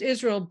against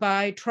Israel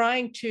by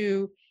trying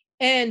to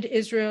end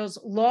Israel's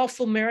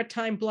lawful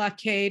maritime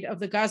blockade of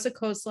the Gaza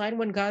coastline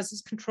when Gaza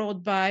is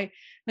controlled by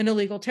an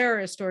illegal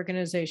terrorist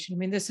organization. I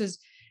mean, this was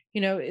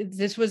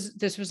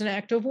an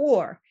act of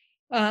war,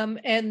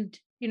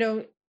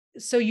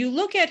 so you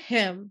look at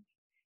him,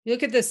 you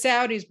look at the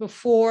Saudis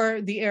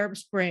before the Arab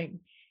Spring,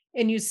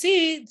 and you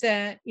see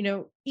that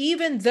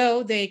even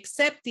though they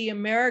accept the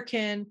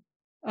American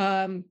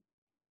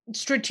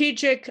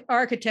strategic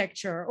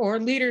architecture or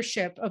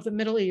leadership of the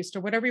Middle East,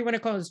 or whatever you want to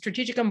call it,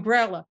 strategic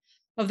umbrella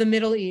of the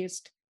Middle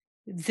East,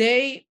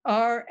 they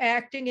are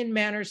acting in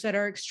manners that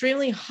are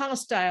extremely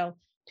hostile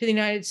to the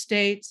United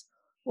States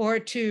or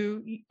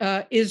to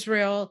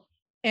Israel.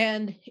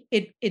 And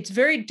it's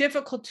very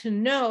difficult to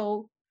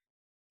know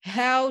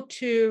how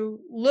to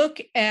look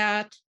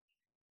at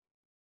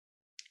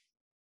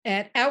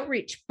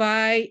outreach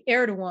by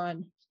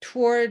Erdogan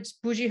towards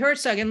Bougie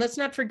Herzog. And let's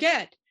not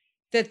forget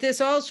that this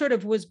all sort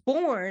of was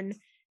born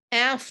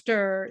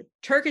after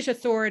Turkish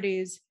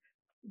authorities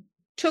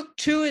took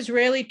two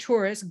Israeli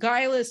tourists,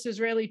 guileless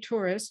Israeli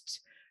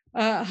tourists,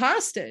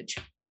 hostage,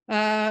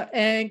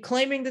 and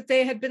claiming that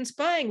they had been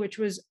spying, which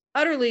was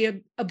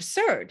utterly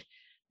absurd.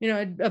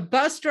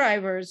 Bus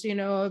drivers,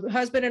 a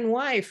husband and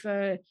wife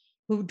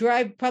who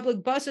drive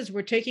public buses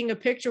were taking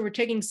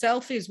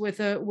selfies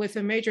with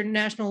a major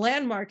national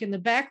landmark in the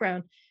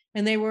background,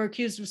 and they were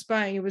accused of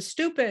spying. It was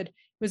stupid. It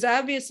was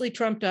obviously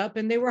trumped up,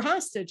 and they were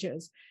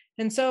hostages.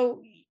 And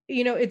so,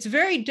 it's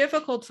very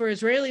difficult for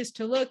Israelis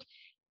to look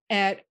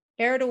at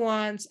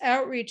Erdogan's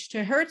outreach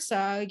to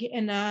Herzog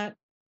and not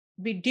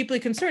be deeply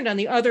concerned. On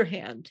the other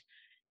hand,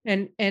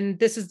 and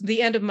this is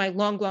the end of my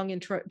long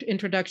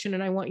introduction,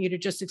 and I want you to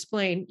just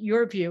explain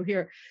your view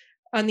here.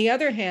 On the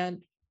other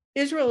hand,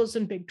 Israel is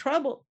in big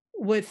trouble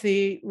with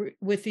the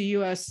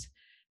U.S.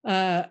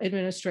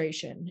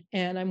 Administration,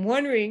 and I'm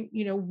wondering,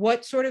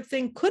 what sort of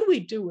thing could we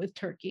do with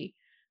Turkey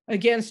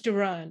against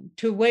Iran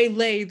to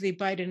waylay the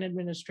Biden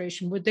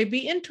administration? Would they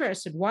be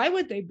interested? Why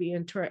would they be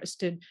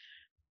interested?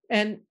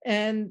 And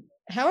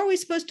how are we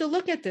supposed to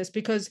look at this?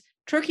 Because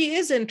Turkey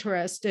is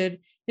interested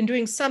in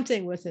doing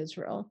something with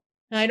Israel.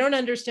 And I don't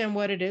understand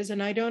what it is,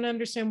 and I don't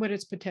understand what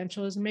its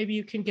potential is. Maybe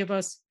you can give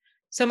us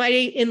some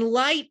idea in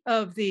light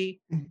of the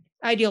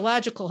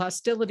ideological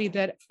hostility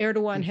that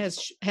Erdogan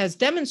has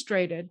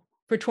demonstrated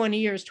for 20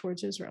 years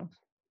towards Israel.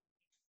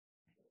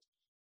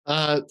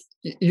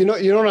 You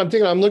know what I'm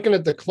thinking? I'm looking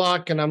at the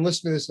clock and I'm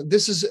listening to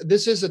this.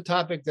 This is a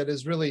topic that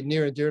is really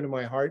near and dear to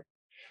my heart.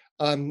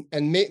 And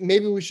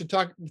maybe we should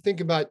think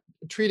about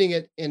treating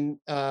it in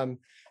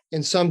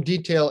some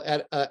detail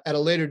at a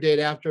later date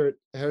after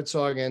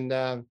Herzog and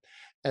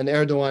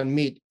Erdogan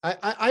meet.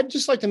 I'd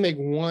just like to make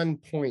one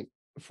point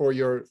for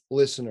your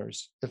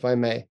listeners, if I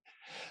may,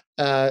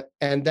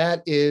 and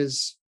that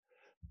is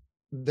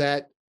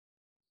that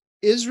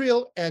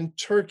Israel and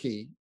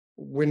Turkey,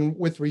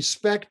 with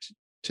respect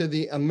to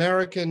the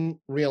American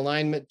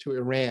realignment to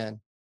Iran,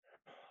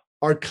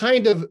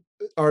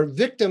 are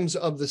victims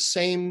of the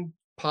same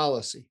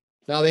policy.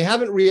 Now, they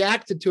haven't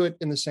reacted to it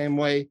in the same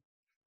way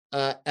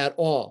at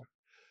all,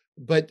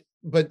 but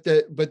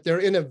they're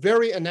in a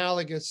very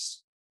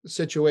analogous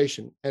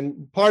situation.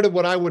 And part of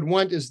what I would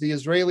want is the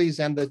Israelis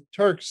and the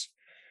Turks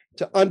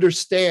to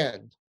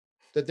understand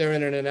that they're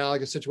in an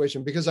analogous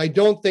situation, because I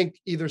don't think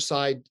either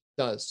side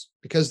does,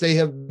 because they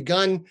have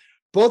begun,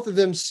 both of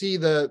them see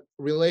the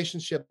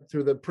relationship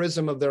through the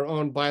prism of their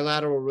own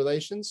bilateral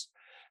relations,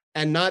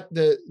 and not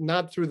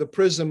through the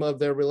prism of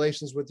their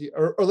relations with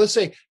or let's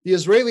say the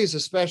Israelis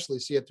especially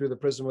see it through the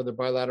prism of their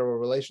bilateral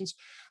relations.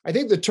 I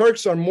think the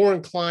Turks are more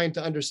inclined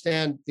to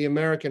understand the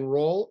American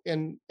role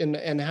in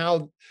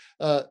how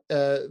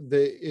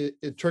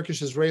the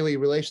Turkish-Israeli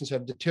relations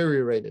have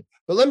deteriorated.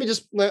 But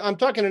I'm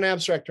talking in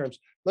abstract terms.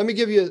 Let me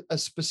give you a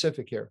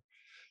specific here.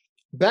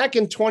 Back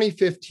in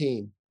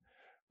 2015,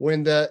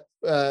 when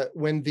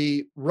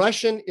the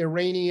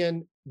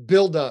Russian-Iranian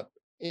buildup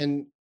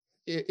in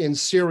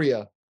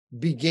Syria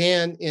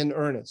began in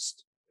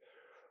earnest,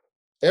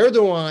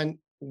 Erdogan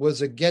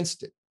was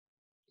against it,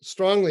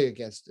 strongly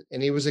against it,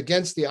 and he was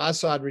against the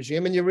Assad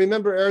regime. And you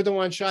remember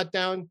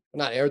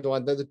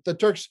the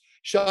Turks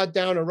shot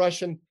down a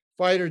Russian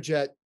fighter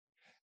jet,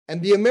 and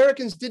the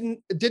Americans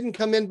didn't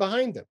come in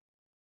behind them,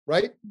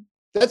 right?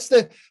 That's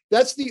the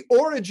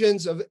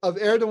origins of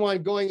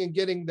Erdogan going and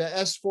getting the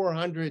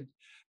S-400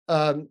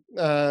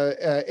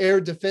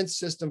 air defense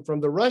system from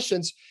the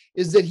Russians,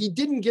 is that he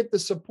didn't get the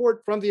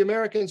support from the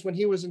Americans when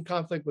he was in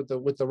conflict with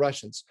the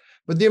Russians.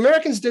 But the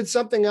Americans did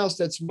something else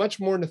that's much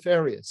more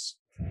nefarious,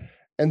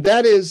 and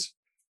that is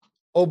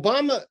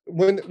Obama.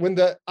 When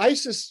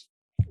ISIS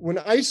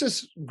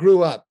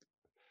grew up,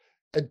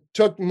 it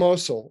took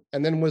Mosul,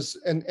 and then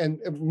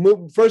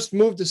first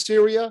moved to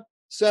Syria,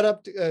 set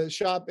up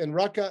shop in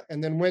Raqqa,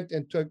 and then went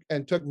and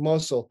took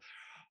Mosul.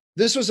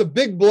 This was a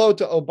big blow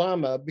to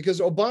Obama, because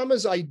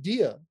Obama's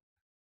idea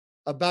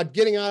about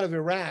getting out of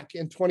Iraq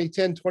in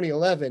 2010,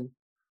 2011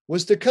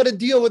 was to cut a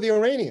deal with the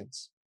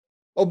Iranians.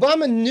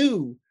 Obama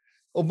knew,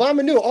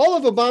 all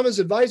of Obama's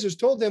advisors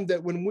told him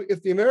that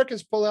if the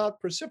Americans pull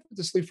out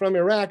precipitously from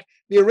Iraq,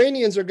 the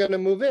Iranians are going to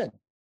move in.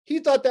 He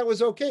thought that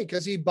was okay,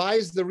 because he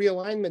buys the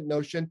realignment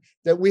notion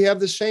that we have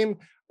the same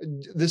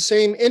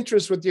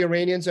interests with the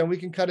Iranians and we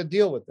can cut a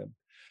deal with them.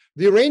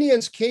 The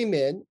Iranians came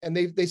in and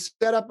they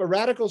set up a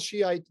radical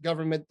Shiite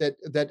government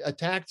that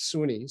attacked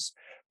Sunnis.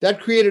 That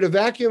created a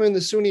vacuum in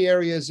the Sunni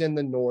areas in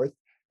the north,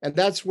 and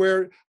that's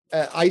where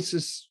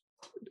ISIS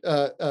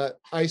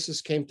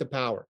came to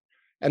power.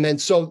 And then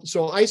so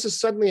ISIS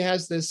suddenly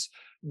has this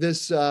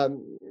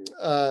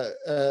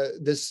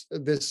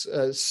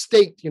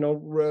state,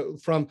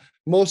 from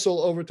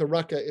Mosul over to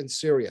Raqqa in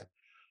Syria.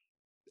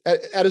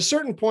 At a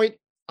certain point,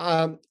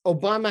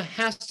 Obama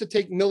has to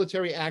take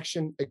military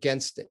action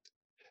against it.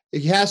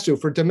 He has to,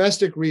 for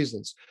domestic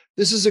reasons.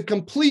 This is a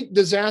complete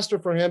disaster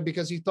for him,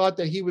 because he thought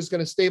that he was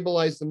going to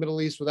stabilize the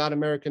Middle East without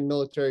American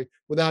military,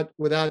 without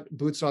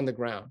boots on the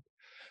ground.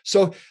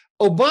 So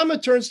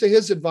Obama turns to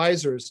his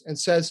advisors and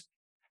says,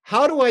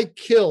 how do I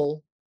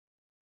kill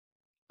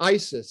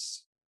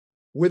ISIS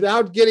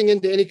without getting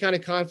into any kind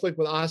of conflict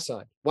with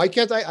Assad? Why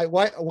can't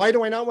why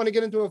do I not want to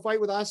get into a fight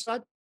with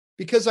Assad?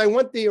 Because I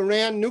want the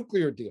Iran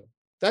nuclear deal.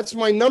 That's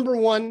my number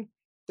one.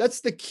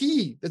 That's the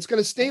key that's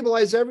going to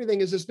stabilize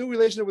everything, is this new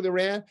relationship with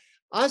Iran.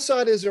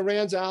 Assad is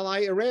Iran's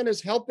ally. Iran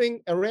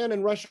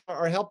and Russia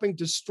are helping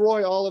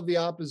destroy all of the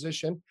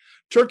opposition.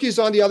 Turkey's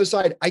on the other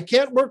side. I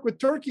can't work with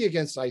Turkey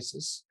against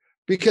ISIS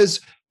because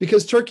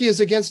Turkey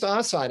is against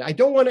Assad. I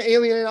don't want to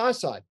alienate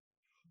Assad.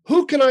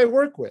 Who can I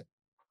work with?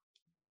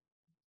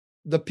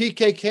 The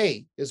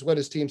PKK is what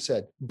his team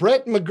said.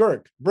 Brett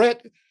McGurk.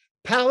 Brett,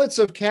 pallets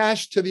of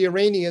cash to the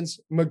Iranians,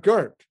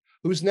 McGurk.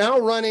 who's now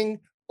running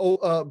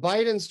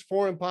Biden's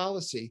foreign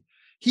policy,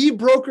 he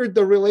brokered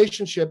the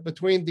relationship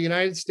between the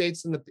United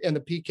States and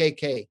the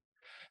PKK.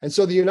 And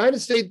so the United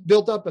States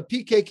built up a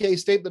PKK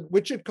state,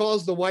 which it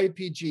calls the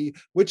YPG,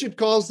 which it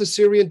calls the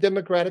Syrian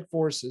Democratic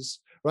Forces,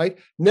 right?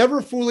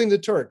 Never fooling the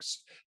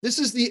Turks. This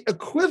is the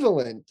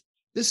equivalent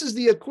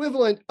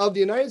of the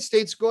United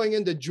States going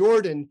into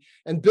Jordan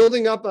and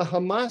building up a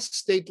Hamas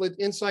statelet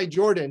inside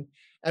Jordan.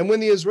 And when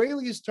the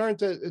Israelis turn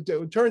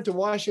to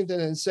Washington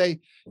and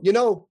say,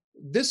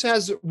 this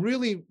has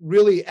really,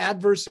 really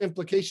adverse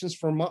implications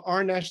for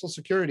our national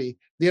security,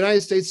 the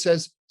United States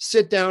says,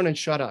 sit down and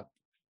shut up.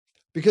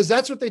 Because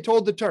that's what they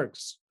told the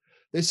Turks.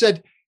 They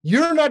said,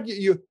 "You're not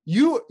you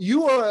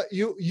are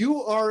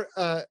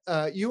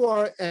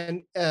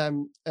an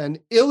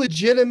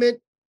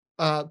illegitimate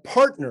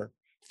partner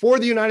for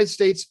the United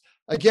States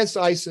against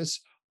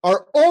ISIS.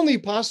 Our only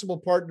possible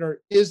partner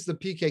is the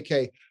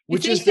PKK."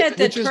 Which you think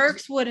that the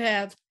Turks would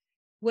have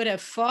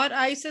fought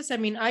ISIS? I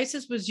mean,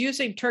 ISIS was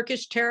using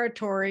Turkish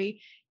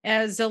territory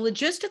as a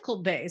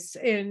logistical base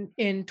in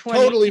 20.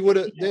 Totally would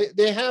have.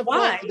 They have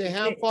fought ISIS.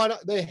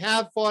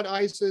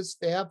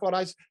 They have fought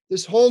ISIS.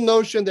 This whole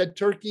notion that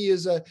Turkey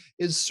is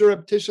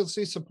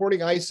surreptitiously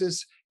supporting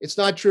ISIS, it's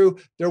not true.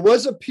 There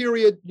was a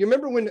period. You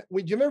remember when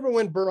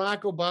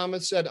Barack Obama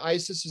said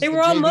ISIS is they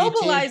were all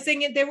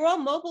mobilizing it. They were all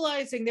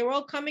mobilizing. They were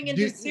all coming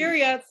into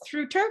Syria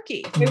through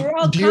Turkey. They were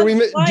all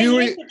flying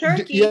into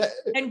Turkey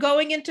and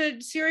going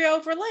into Syria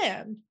over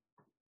land.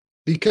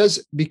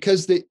 Because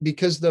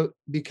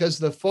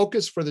the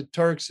focus for the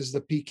Turks is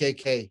the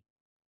PKK.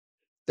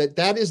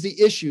 That is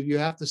the issue you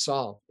have to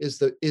solve is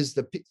the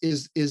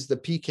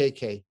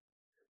PKK.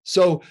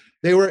 So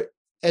they were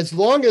as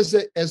long as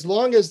there's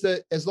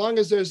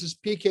this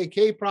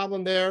PKK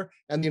problem there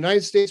and the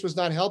United States was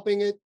not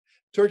helping it,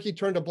 Turkey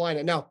turned a blind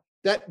eye. Now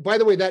that, by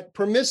the way, that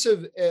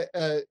permissive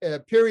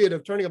period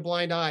of turning a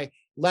blind eye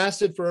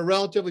lasted for a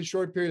relatively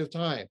short period of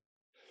time.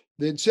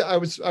 I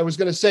was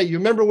going to say, you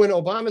remember when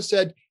Obama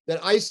said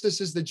that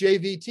ISIS is the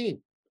JV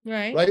team,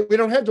 right? We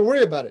don't have to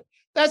worry about it.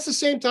 That's the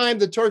same time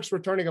the Turks were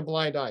turning a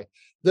blind eye.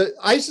 The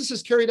ISIS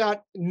has carried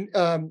out,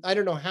 I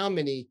don't know how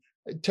many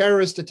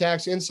terrorist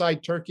attacks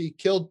inside Turkey,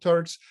 killed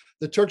Turks.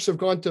 The Turks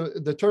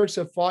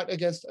have fought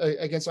against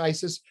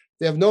ISIS.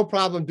 They have no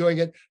problem doing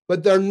it.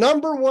 But their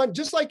number one,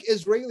 just like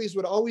Israelis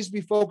would always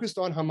be focused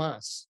on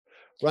Hamas,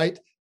 right?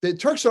 The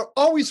Turks are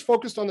always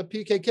focused on the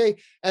PKK,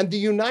 and the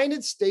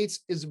United States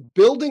is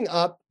building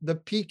up the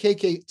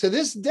PKK to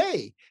this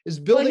day. Is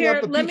building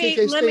up a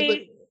PKK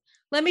state.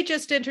 Let me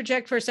just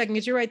interject for a second,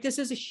 because you're right. This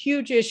is a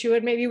huge issue,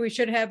 and maybe we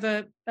should have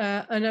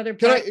another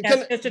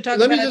podcast just to talk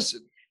about it.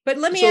 But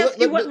let me ask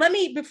you,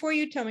 before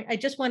you tell me, I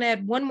just want to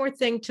add one more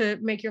thing to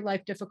make your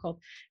life difficult,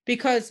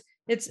 because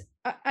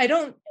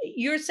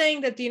you're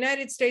saying that the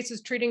United States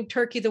is treating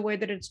Turkey the way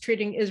that it's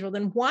treating Israel.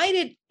 Then why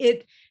did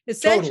it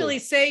essentially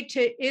say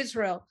to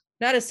Israel,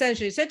 not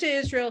essentially, said to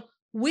Israel,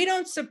 we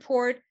don't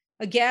support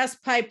a gas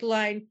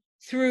pipeline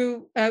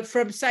through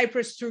from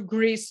Cyprus through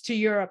Greece to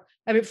Europe.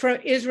 I mean, from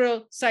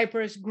Israel,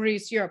 Cyprus,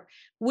 Greece, Europe.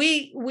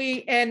 The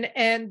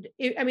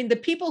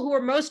people who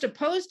were most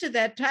opposed to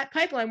that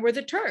pipeline were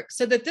the Turks.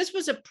 So that this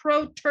was a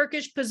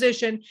pro-Turkish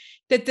position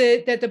that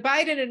the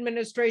Biden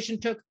administration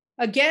took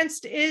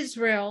against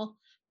Israel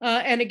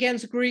and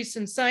against Greece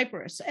and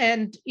Cyprus.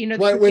 And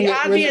the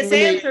obvious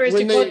answer is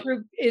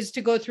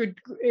to go through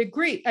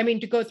Greece. I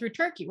mean, to go through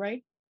Turkey,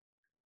 right?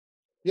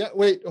 Yeah,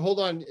 wait, hold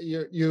on.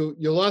 You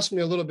lost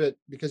me a little bit,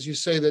 because you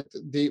say that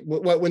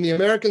when the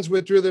Americans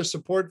withdrew their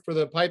support for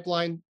the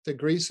pipeline to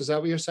Greece, is that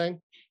what you're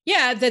saying?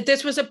 Yeah, that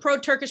this was a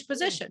pro-Turkish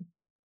position.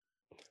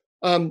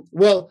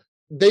 Well,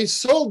 they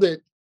sold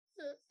it.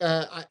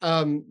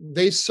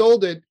 They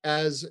sold it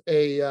as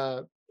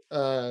a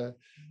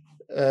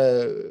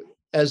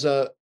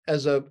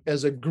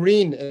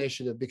green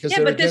initiative, because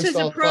but this is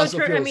a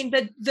pro-Turkish. I mean,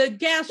 the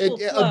gas will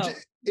flow.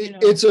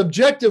 It's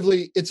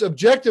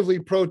objectively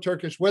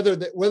pro-Turkish. Whether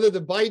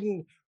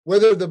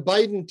the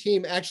Biden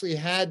team actually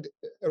had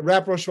a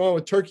rapprochement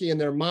with Turkey in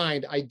their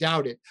mind, I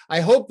doubt it. I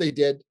hope they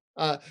did.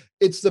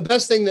 It's the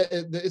best thing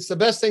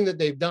that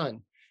they've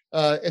done.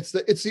 It's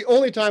the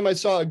only time I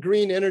saw a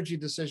green energy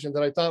decision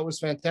that I thought was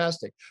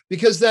fantastic,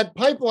 because that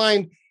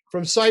pipeline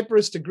from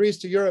Cyprus to Greece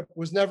to Europe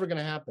was never going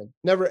to happen.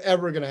 Never,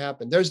 ever going to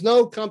happen. There's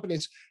no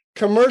companies,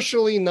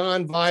 commercially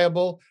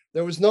non-viable.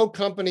 There was no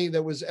company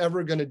that was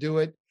ever going to do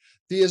it.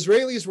 The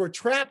Israelis were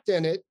trapped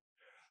in it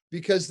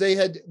because they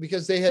had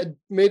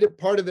made it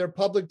part of their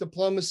public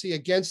diplomacy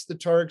against the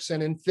Turks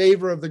and in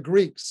favor of the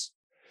Greeks.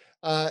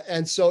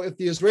 And so if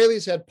the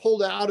Israelis had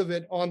pulled out of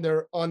it on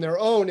their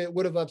own, it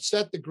would have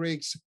upset the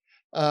Greeks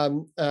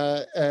and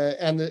the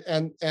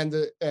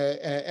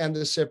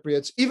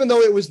Cypriots, even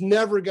though it was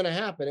never going to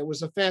happen. It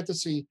was a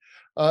fantasy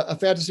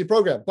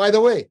program. By the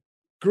way,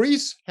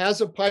 Greece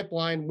has a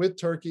pipeline with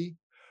Turkey.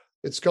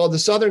 It's called the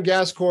Southern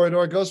Gas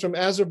Corridor. It goes from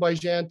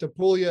Azerbaijan to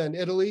Puglia in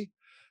Italy,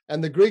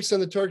 and the Greeks and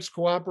the Turks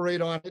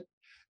cooperate on it.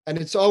 And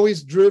it's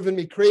always driven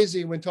me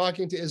crazy when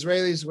talking to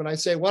Israelis when I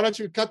say, why don't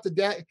you cut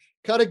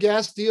a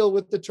gas deal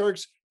with the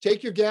Turks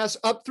take your gas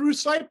up through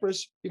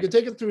Cyprus. You can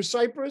take it through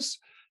Cyprus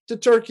to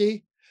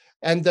Turkey,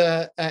 and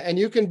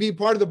you can be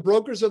part of the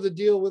brokers of the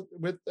deal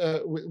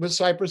with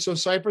Cyprus. So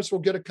Cyprus will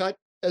get a cut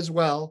as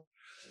well.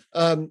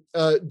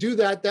 Do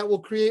that. That will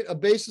create a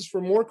basis for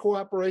more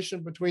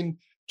cooperation between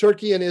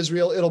Turkey and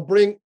Israel. It'll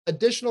bring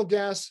additional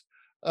gas,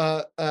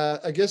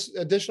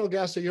 additional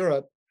gas to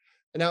Europe.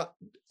 Now,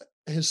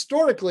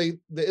 historically,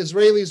 the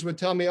Israelis would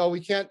tell me, "Oh, we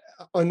can't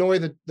annoy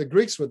the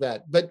Greeks with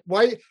that." But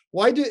why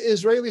do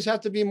Israelis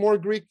have to be more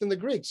Greek than the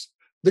Greeks?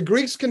 The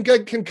Greeks can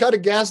cut a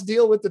gas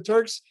deal with the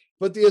Turks,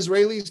 but the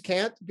Israelis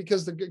can't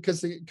because the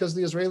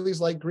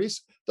Israelis like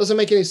Greece. Doesn't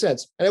make any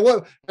sense.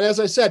 And as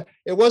I said,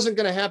 it wasn't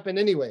going to happen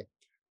anyway.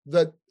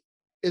 The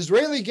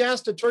Israeli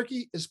gas to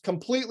Turkey is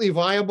completely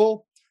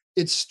viable.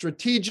 It's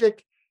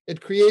strategic. It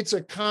creates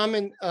a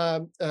common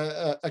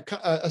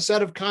a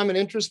set of common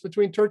interests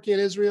between Turkey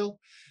and Israel.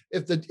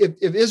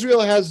 If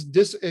Israel has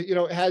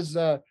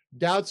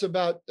doubts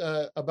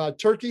about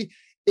Turkey,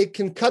 it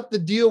can cut the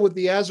deal with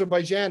the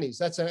Azerbaijanis.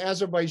 That's an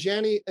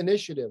Azerbaijani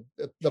initiative.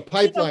 The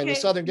pipeline, the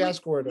Southern Gas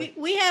Corridor.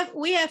 We have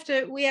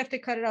to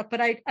cut it off.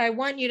 But I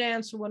want you to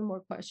answer one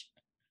more question.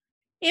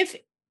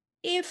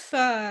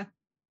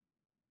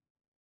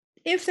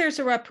 If there's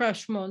a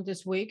rapprochement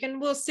this week,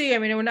 and we'll see. I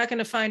mean, we're not going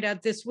to find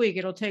out this week.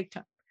 It'll take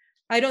time.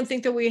 I don't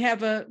think that we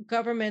have a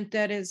government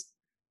that is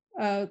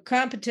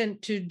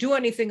competent to do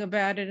anything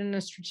about it in a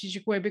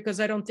strategic way, because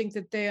I don't think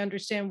that they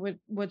understand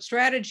what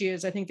strategy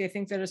is. I think they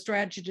think that a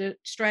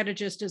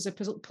strategist is a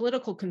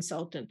political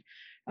consultant.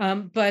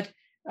 What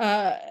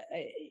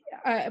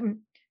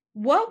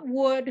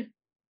would,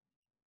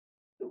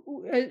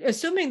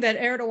 assuming that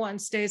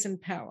Erdogan stays in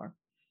power,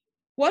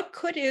 what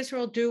could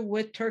Israel do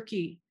with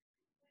Turkey?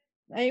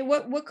 I mean,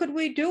 what could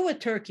we do with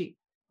Turkey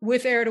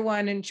with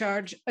Erdogan in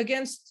charge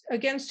against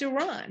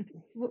Iran?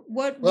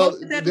 What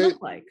would that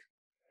look like?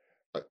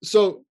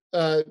 So,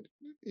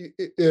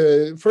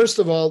 first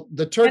of all,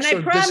 the Turks and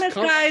I promise,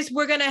 guys,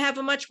 we're going to have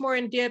a much more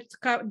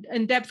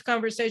in-depth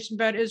conversation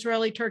about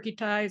Israeli-Turkey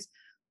ties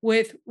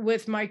with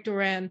Mike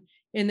Doran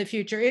in the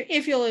future,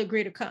 if you'll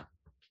agree to come.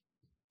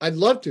 I'd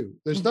love to.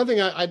 There's nothing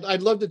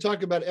I'd love to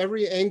talk about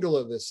every angle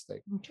of this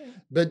thing. Okay.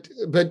 But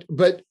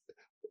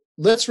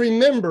let's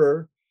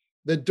remember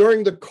that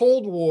during the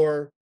Cold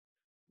War,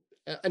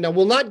 and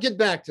we'll not get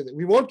back to that.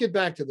 We won't get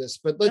back to this,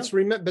 but let's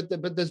remember.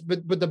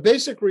 But the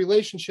basic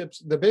relationships,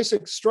 the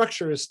basic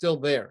structure is still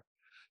there.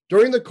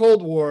 During the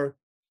Cold War,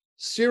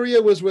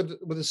 Syria was with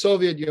the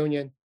Soviet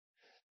Union,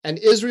 and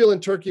Israel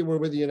and Turkey were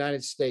with the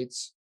United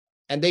States,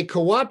 and they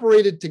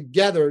cooperated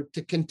together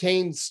to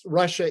contain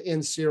Russia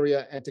in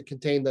Syria and to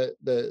contain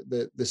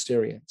the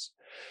Syrians.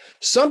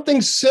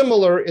 Something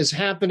similar is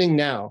happening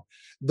now.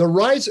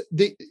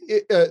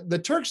 The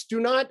Turks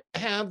do not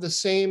have the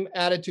same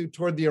attitude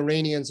toward the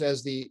Iranians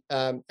as the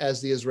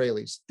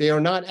Israelis. They are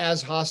not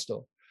as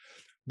hostile,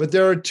 but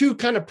there are two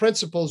kind of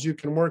principles you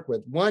can work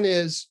with. One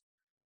is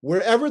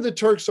wherever the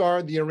Turks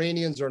are, the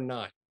Iranians are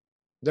not.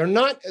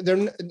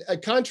 They're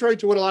contrary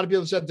to what a lot of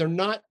people said. They're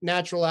not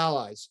natural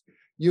allies.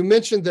 You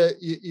mentioned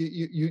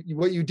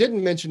what you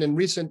didn't mention in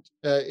recent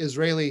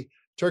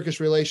Israeli-Turkish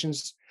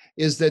relations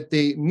is that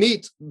the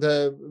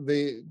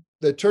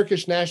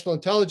Turkish National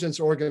Intelligence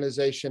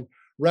Organization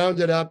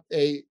rounded up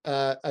a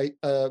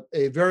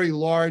very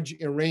large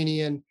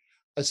Iranian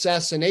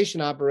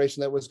assassination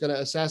operation that was going to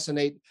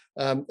assassinate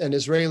an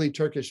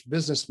Israeli-Turkish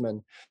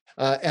businessman,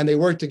 and they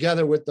worked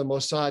together with the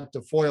Mossad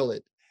to foil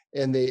it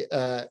in the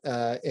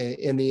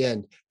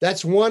end.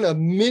 That's one of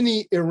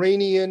many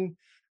Iranian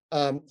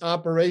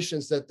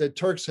operations that the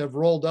Turks have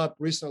rolled up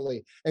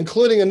recently,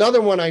 including another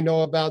one I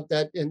know about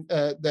that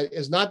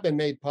has not been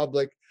made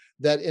public,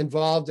 that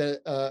involved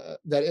a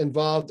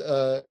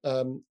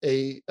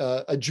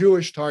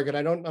Jewish target.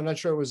 I'm not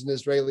sure it was an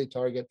Israeli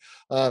target,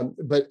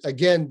 but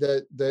again,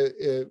 the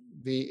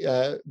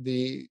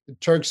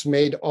Turks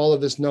made all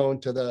of this known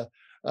to the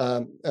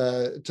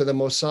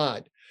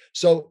Mossad.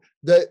 So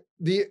the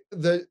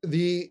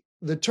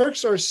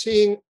Turks are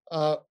seeing,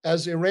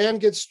 as Iran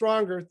gets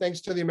stronger,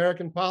 thanks to the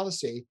American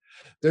policy,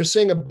 they're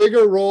seeing a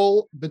bigger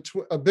role,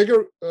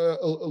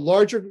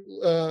 larger,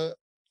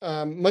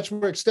 much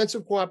more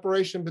extensive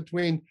cooperation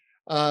between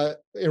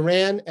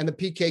Iran and the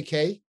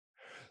PKK.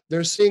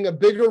 They're seeing a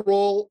bigger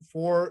role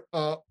for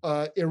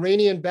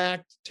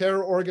Iranian-backed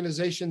terror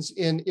organizations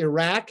in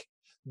Iraq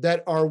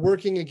that are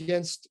working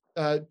against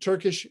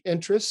Turkish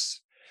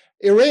interests.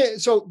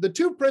 So the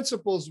two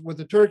principles with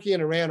the Turkey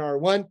and Iran are: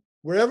 one,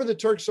 wherever the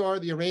Turks are,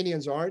 the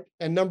Iranians aren't.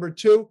 And number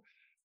two,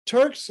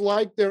 Turks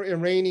like their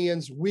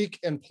Iranians weak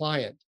and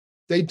pliant.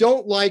 They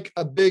don't like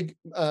a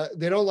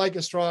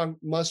strong,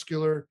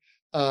 muscular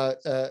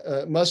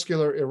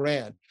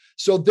Iran.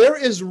 So there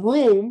is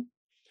room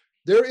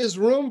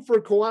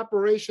for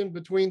cooperation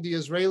between the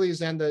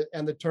Israelis and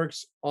the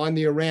Turks on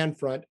the Iran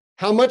front.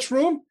 How much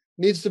room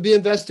needs to be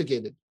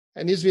investigated?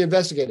 It needs to be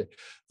investigated.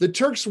 The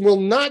Turks will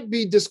not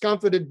be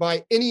discomfited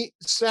by any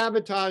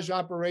sabotage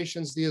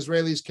operations the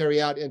Israelis carry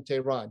out in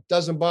Tehran.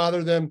 Doesn't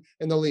bother them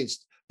in the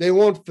least. They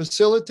won't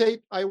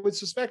facilitate, I would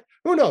suspect.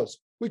 Who knows?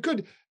 We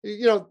could,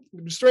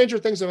 stranger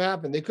things have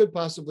happened. They could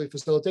possibly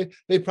facilitate.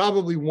 They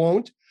probably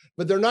won't,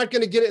 but they're not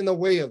going to get in the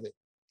way of it.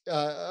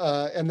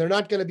 And they're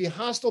not going to be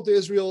hostile to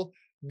Israel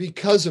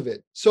because of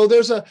it. So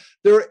there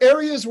are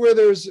areas where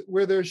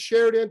there's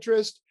shared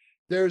interest.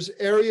 There's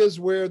areas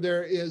where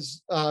there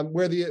is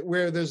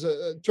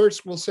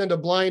Turks will send a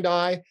blind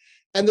eye,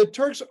 and the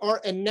Turks are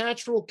a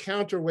natural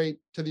counterweight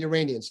to the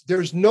Iranians.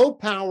 There's no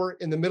power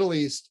in the Middle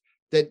East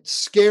that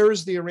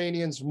scares the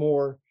Iranians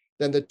more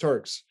than the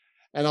Turks.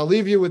 And I'll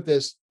leave you with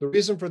this. The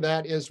reason for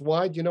that is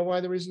why? Do you know why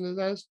the reason for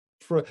that is?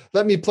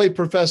 Let me play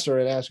professor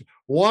and ask you,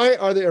 why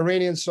are the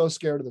Iranians so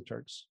scared of the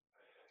Turks?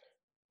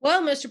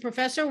 Well, Mr.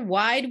 Professor,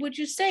 why would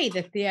you say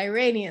that the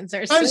Iranians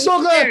are I'm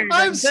so glad.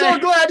 I'm so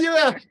glad you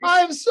asked.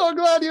 I'm so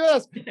glad you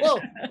asked.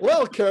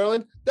 Well,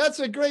 Carolyn, that's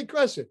a great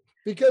question,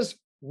 because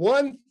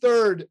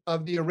 1/3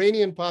 of the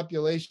Iranian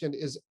population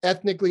is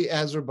ethnically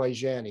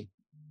Azerbaijani.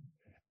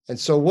 And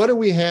so what do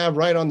we have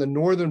right on the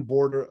northern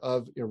border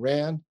of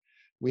Iran?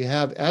 We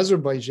have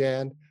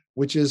Azerbaijan,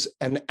 which is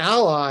an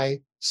ally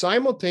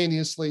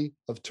simultaneously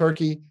of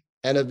Turkey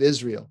and of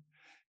Israel.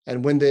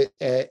 And when the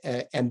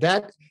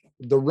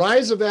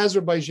rise of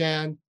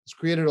Azerbaijan has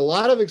created a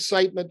lot of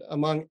excitement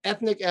among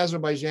ethnic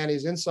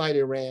Azerbaijanis inside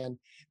Iran,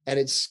 and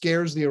it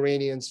scares the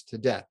Iranians to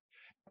death.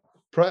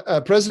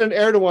 President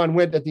Erdogan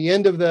went at the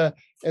end of a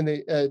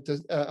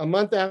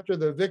month after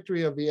the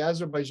victory of the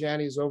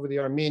Azerbaijanis over the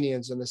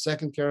Armenians in the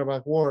Second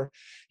Karabakh War.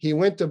 He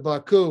went to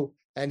Baku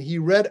and he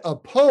read a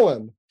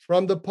poem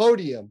from the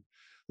podium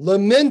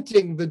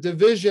lamenting the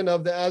division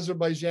of the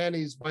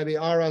Azerbaijanis by the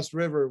Aras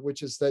River,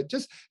 which is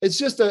it's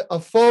just a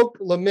folk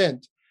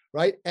lament,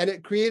 right? And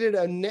it created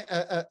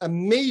a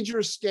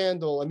major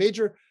scandal, a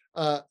major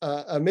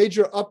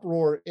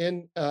uproar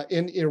in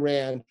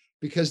Iran,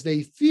 because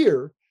they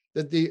fear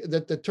that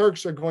the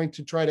Turks are going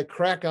to try to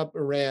crack up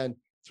Iran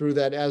through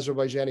that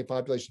Azerbaijani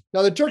population.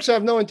 Now, the Turks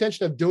have no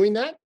intention of doing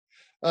that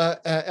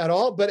at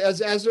all. But as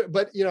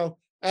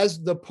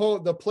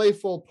the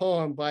playful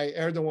poem by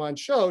Erdogan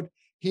showed,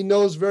 he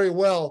knows very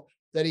well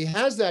that he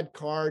has that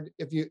card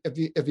if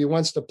he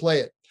wants to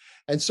play it.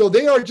 And so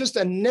they are just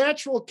a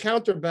natural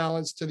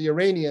counterbalance to the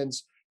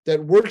Iranians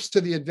that works to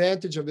the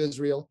advantage of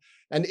Israel.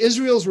 And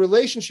Israel's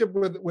relationship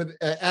with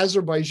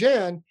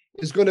Azerbaijan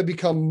is going to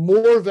become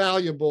more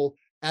valuable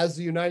as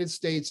the United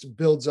States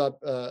builds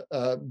up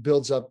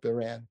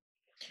Iran.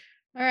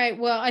 All right.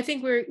 Well, I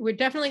think we're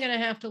definitely going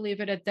to have to leave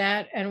it at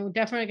that, and we're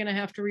definitely going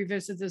to have to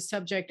revisit this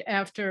subject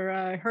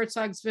after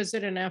Herzog's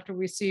visit and after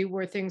we see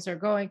where things are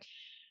going.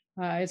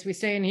 As we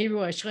say in Hebrew,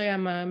 Ashrei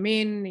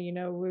Ha'ma'amin,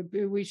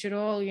 we should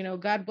all,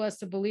 God bless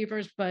the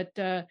believers, but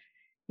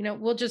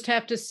we'll just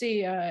have to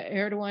see.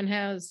 Erdogan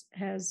has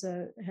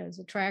a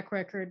track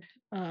record,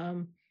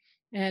 and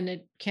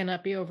it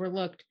cannot be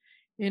overlooked.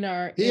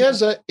 Let me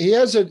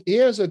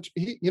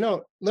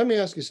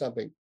ask you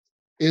something.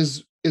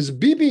 Is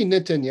Bibi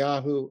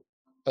Netanyahu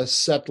a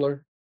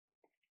settler?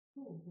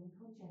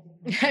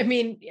 I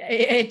mean,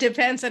 it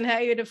depends on how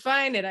you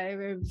define it.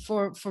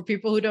 For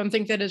people who don't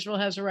think that Israel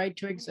has a right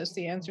to exist,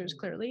 the answer is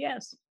clearly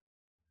yes.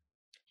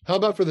 How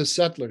about for the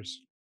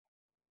settlers?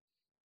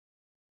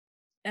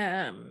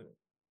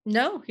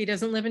 No, he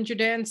doesn't live in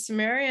Judea and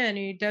Samaria, and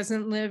he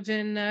doesn't live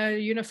in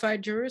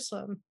unified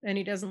Jerusalem, and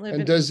he doesn't live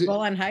in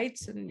Golan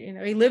Heights, and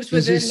he lives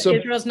within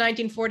Israel's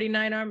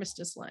 1949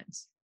 armistice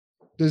lines.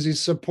 Does he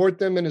support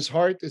them in his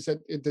heart?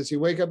 Does he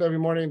wake up every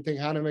morning and think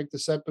how to make the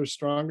settlers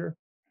stronger?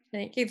 I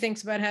think he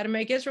thinks about how to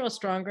make Israel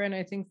stronger, and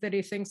I think that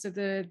he thinks that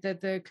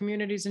the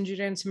communities in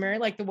Judea and Samaria,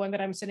 like the one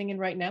that I'm sitting in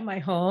right now, my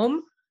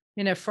home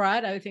in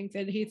Efrat, I think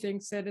that he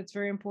thinks that it's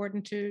very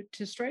important to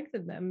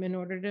strengthen them in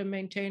order to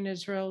maintain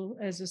Israel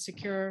as a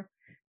secure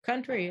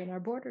country in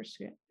our borders.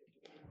 Yeah.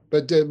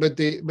 But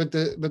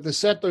the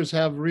settlers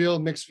have real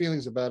mixed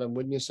feelings about him,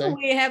 wouldn't you say? Well,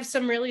 we have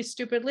some really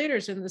stupid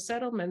leaders in the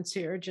settlements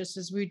here, just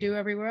as we do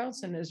everywhere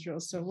else in Israel.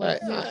 So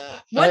what's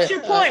your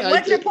point?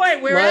 What's your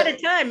point? We're out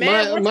of time,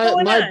 man.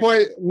 My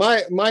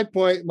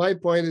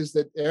point is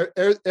that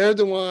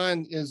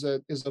Erdogan is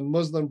a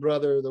Muslim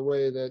brother the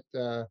way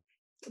that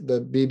the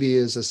Bibi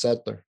is a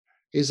settler.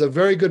 He's a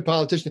very good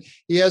politician.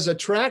 He has a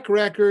track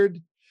record.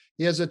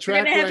 You're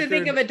going to have to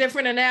think of a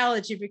different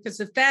analogy, because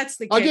if that's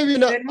the case,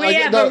 then we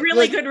have a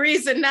really good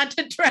reason not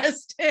to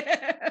trust him.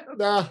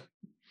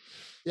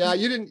 Yeah,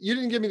 you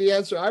didn't give me the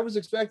answer I was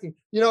expecting.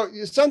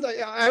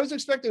 I was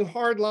expecting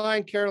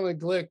hardline Carolyn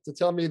Glick to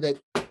tell me that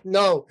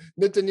no,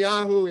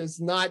 Netanyahu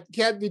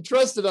can't be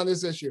trusted on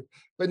this issue.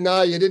 But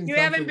no, you didn't. You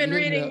haven't been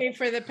reading me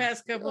for the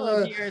past couple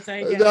of years,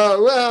 I guess.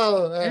 No,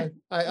 well,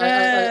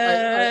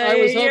 I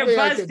was hoping you're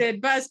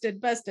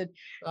busted.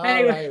 All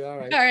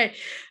right.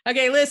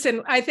 Okay,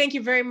 listen, I thank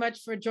you very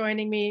much for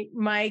joining me,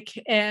 Mike,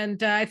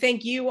 and I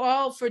thank you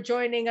all for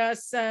joining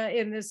us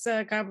in this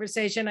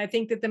conversation. I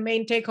think that the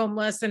main take-home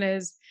lesson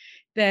is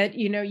that,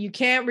 you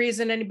can't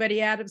reason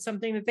anybody out of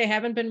something that they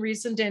haven't been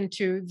reasoned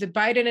into. The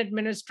Biden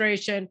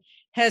administration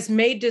has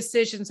made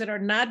decisions that are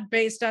not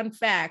based on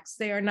facts.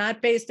 They are not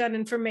based on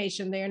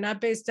information. They are not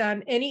based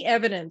on any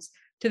evidence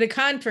To the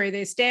contrary,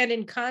 they stand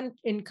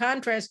in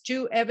contrast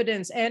to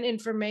evidence and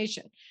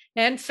information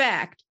and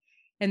fact.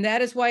 And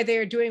that is why they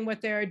are doing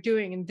what they are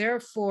doing. And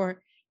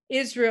therefore,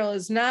 Israel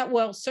is not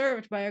well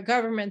served by a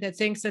government that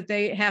thinks that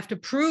they have to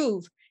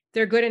prove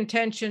their good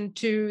intention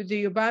to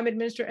the Biden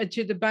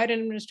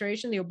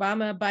administration, the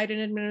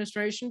Obama-Biden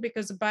administration,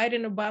 because the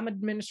Biden-Obama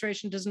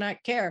administration does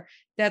not care.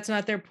 That's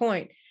not their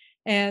point.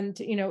 And,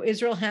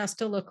 Israel has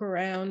to look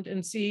around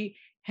and see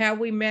how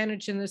we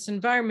manage in this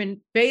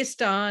environment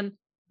based on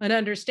an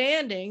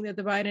understanding that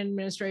the Biden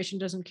administration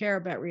doesn't care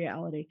about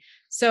reality.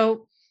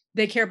 So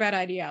they care about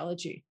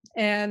ideology.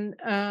 And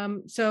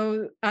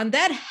so on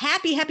that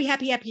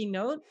happy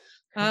note,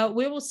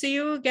 we will see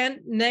you again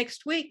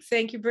next week.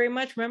 Thank you very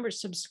much. Remember,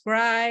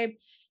 subscribe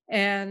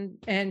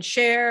and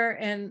share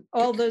and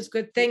all those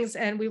good things.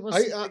 And we will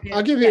see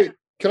I'll give you,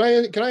 can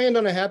I end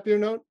on a happier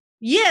note?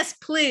 Yes,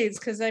 please.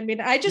 Because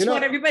I just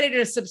want everybody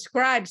to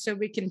subscribe so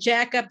we can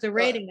jack up the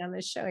rating on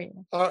this show.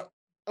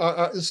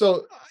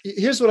 So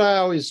here's what I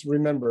always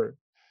remember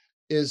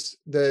is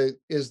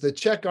the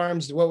check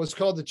arms, what was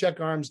called the check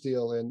arms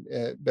deal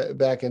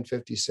back in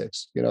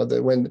 56,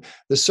 when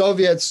the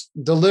Soviets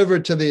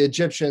delivered to the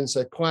Egyptians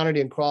a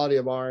quantity and quality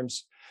of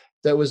arms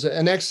that was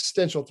an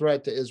existential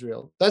threat to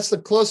Israel. That's the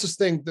closest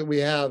thing that we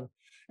have.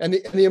 And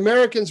the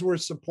Americans were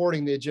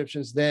supporting the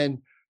Egyptians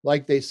then,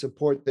 like they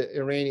support the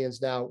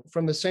Iranians now,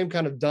 from the same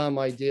kind of dumb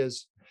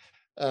ideas,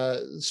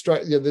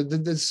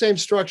 the same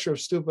structure of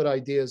stupid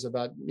ideas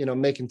about,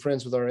 making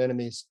friends with our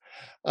enemies.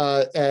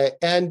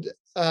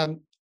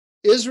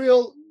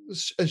 Israel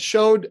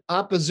showed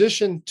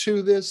opposition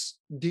to this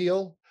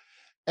deal,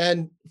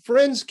 and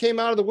friends came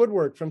out of the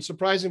woodwork from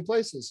surprising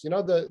places.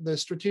 The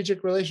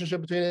strategic relationship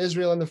between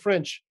Israel and the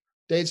French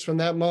dates from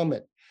that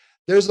moment.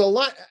 There's a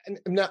lot.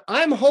 Now,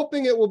 I'm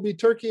hoping it will be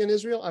Turkey and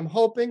Israel. I'm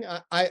hoping.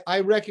 I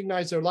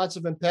recognize there are lots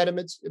of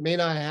impediments. It may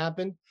not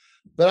happen,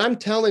 but I'm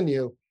telling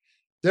you,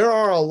 there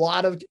are a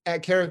lot of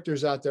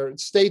characters out there,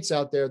 states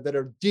out there that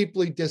are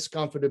deeply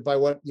discomforted by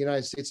what the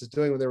United States is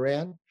doing with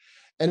Iran.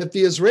 And if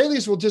the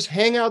Israelis will just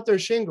hang out their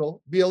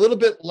shingle, be a little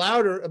bit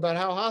louder about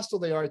how hostile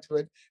they are to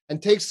it,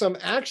 and take some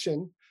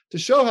action to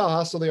show how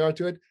hostile they are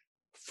to it,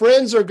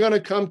 friends are going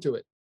to come to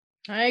it.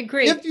 I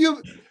agree. If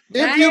you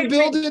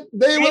build it,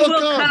 they will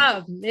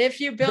come.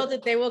 If you build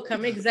it, they will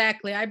come.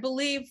 Exactly. I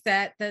believe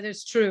that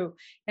is true.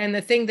 And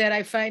the thing that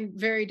I find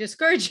very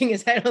discouraging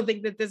is I don't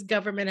think that this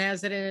government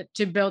has it in it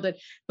to build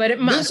it, but it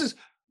must.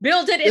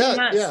 Build it, it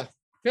must. Yeah.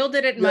 Build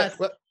it, it must.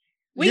 Well,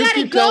 we got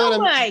to go,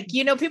 Mike.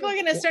 People are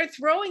going to start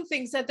throwing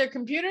things at their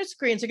computer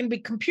screens. They're going to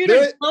be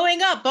computers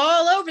blowing up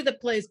all over the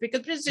place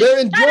because they're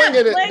enjoying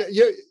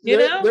it.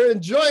 They're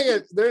enjoying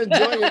it. They're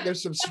enjoying it. They're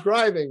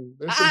subscribing.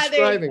 They're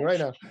subscribing right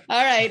now.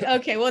 All right.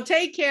 Okay. Well,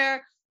 take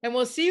care, and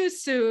we'll see you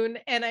soon.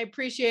 And I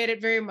appreciate it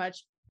very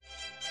much.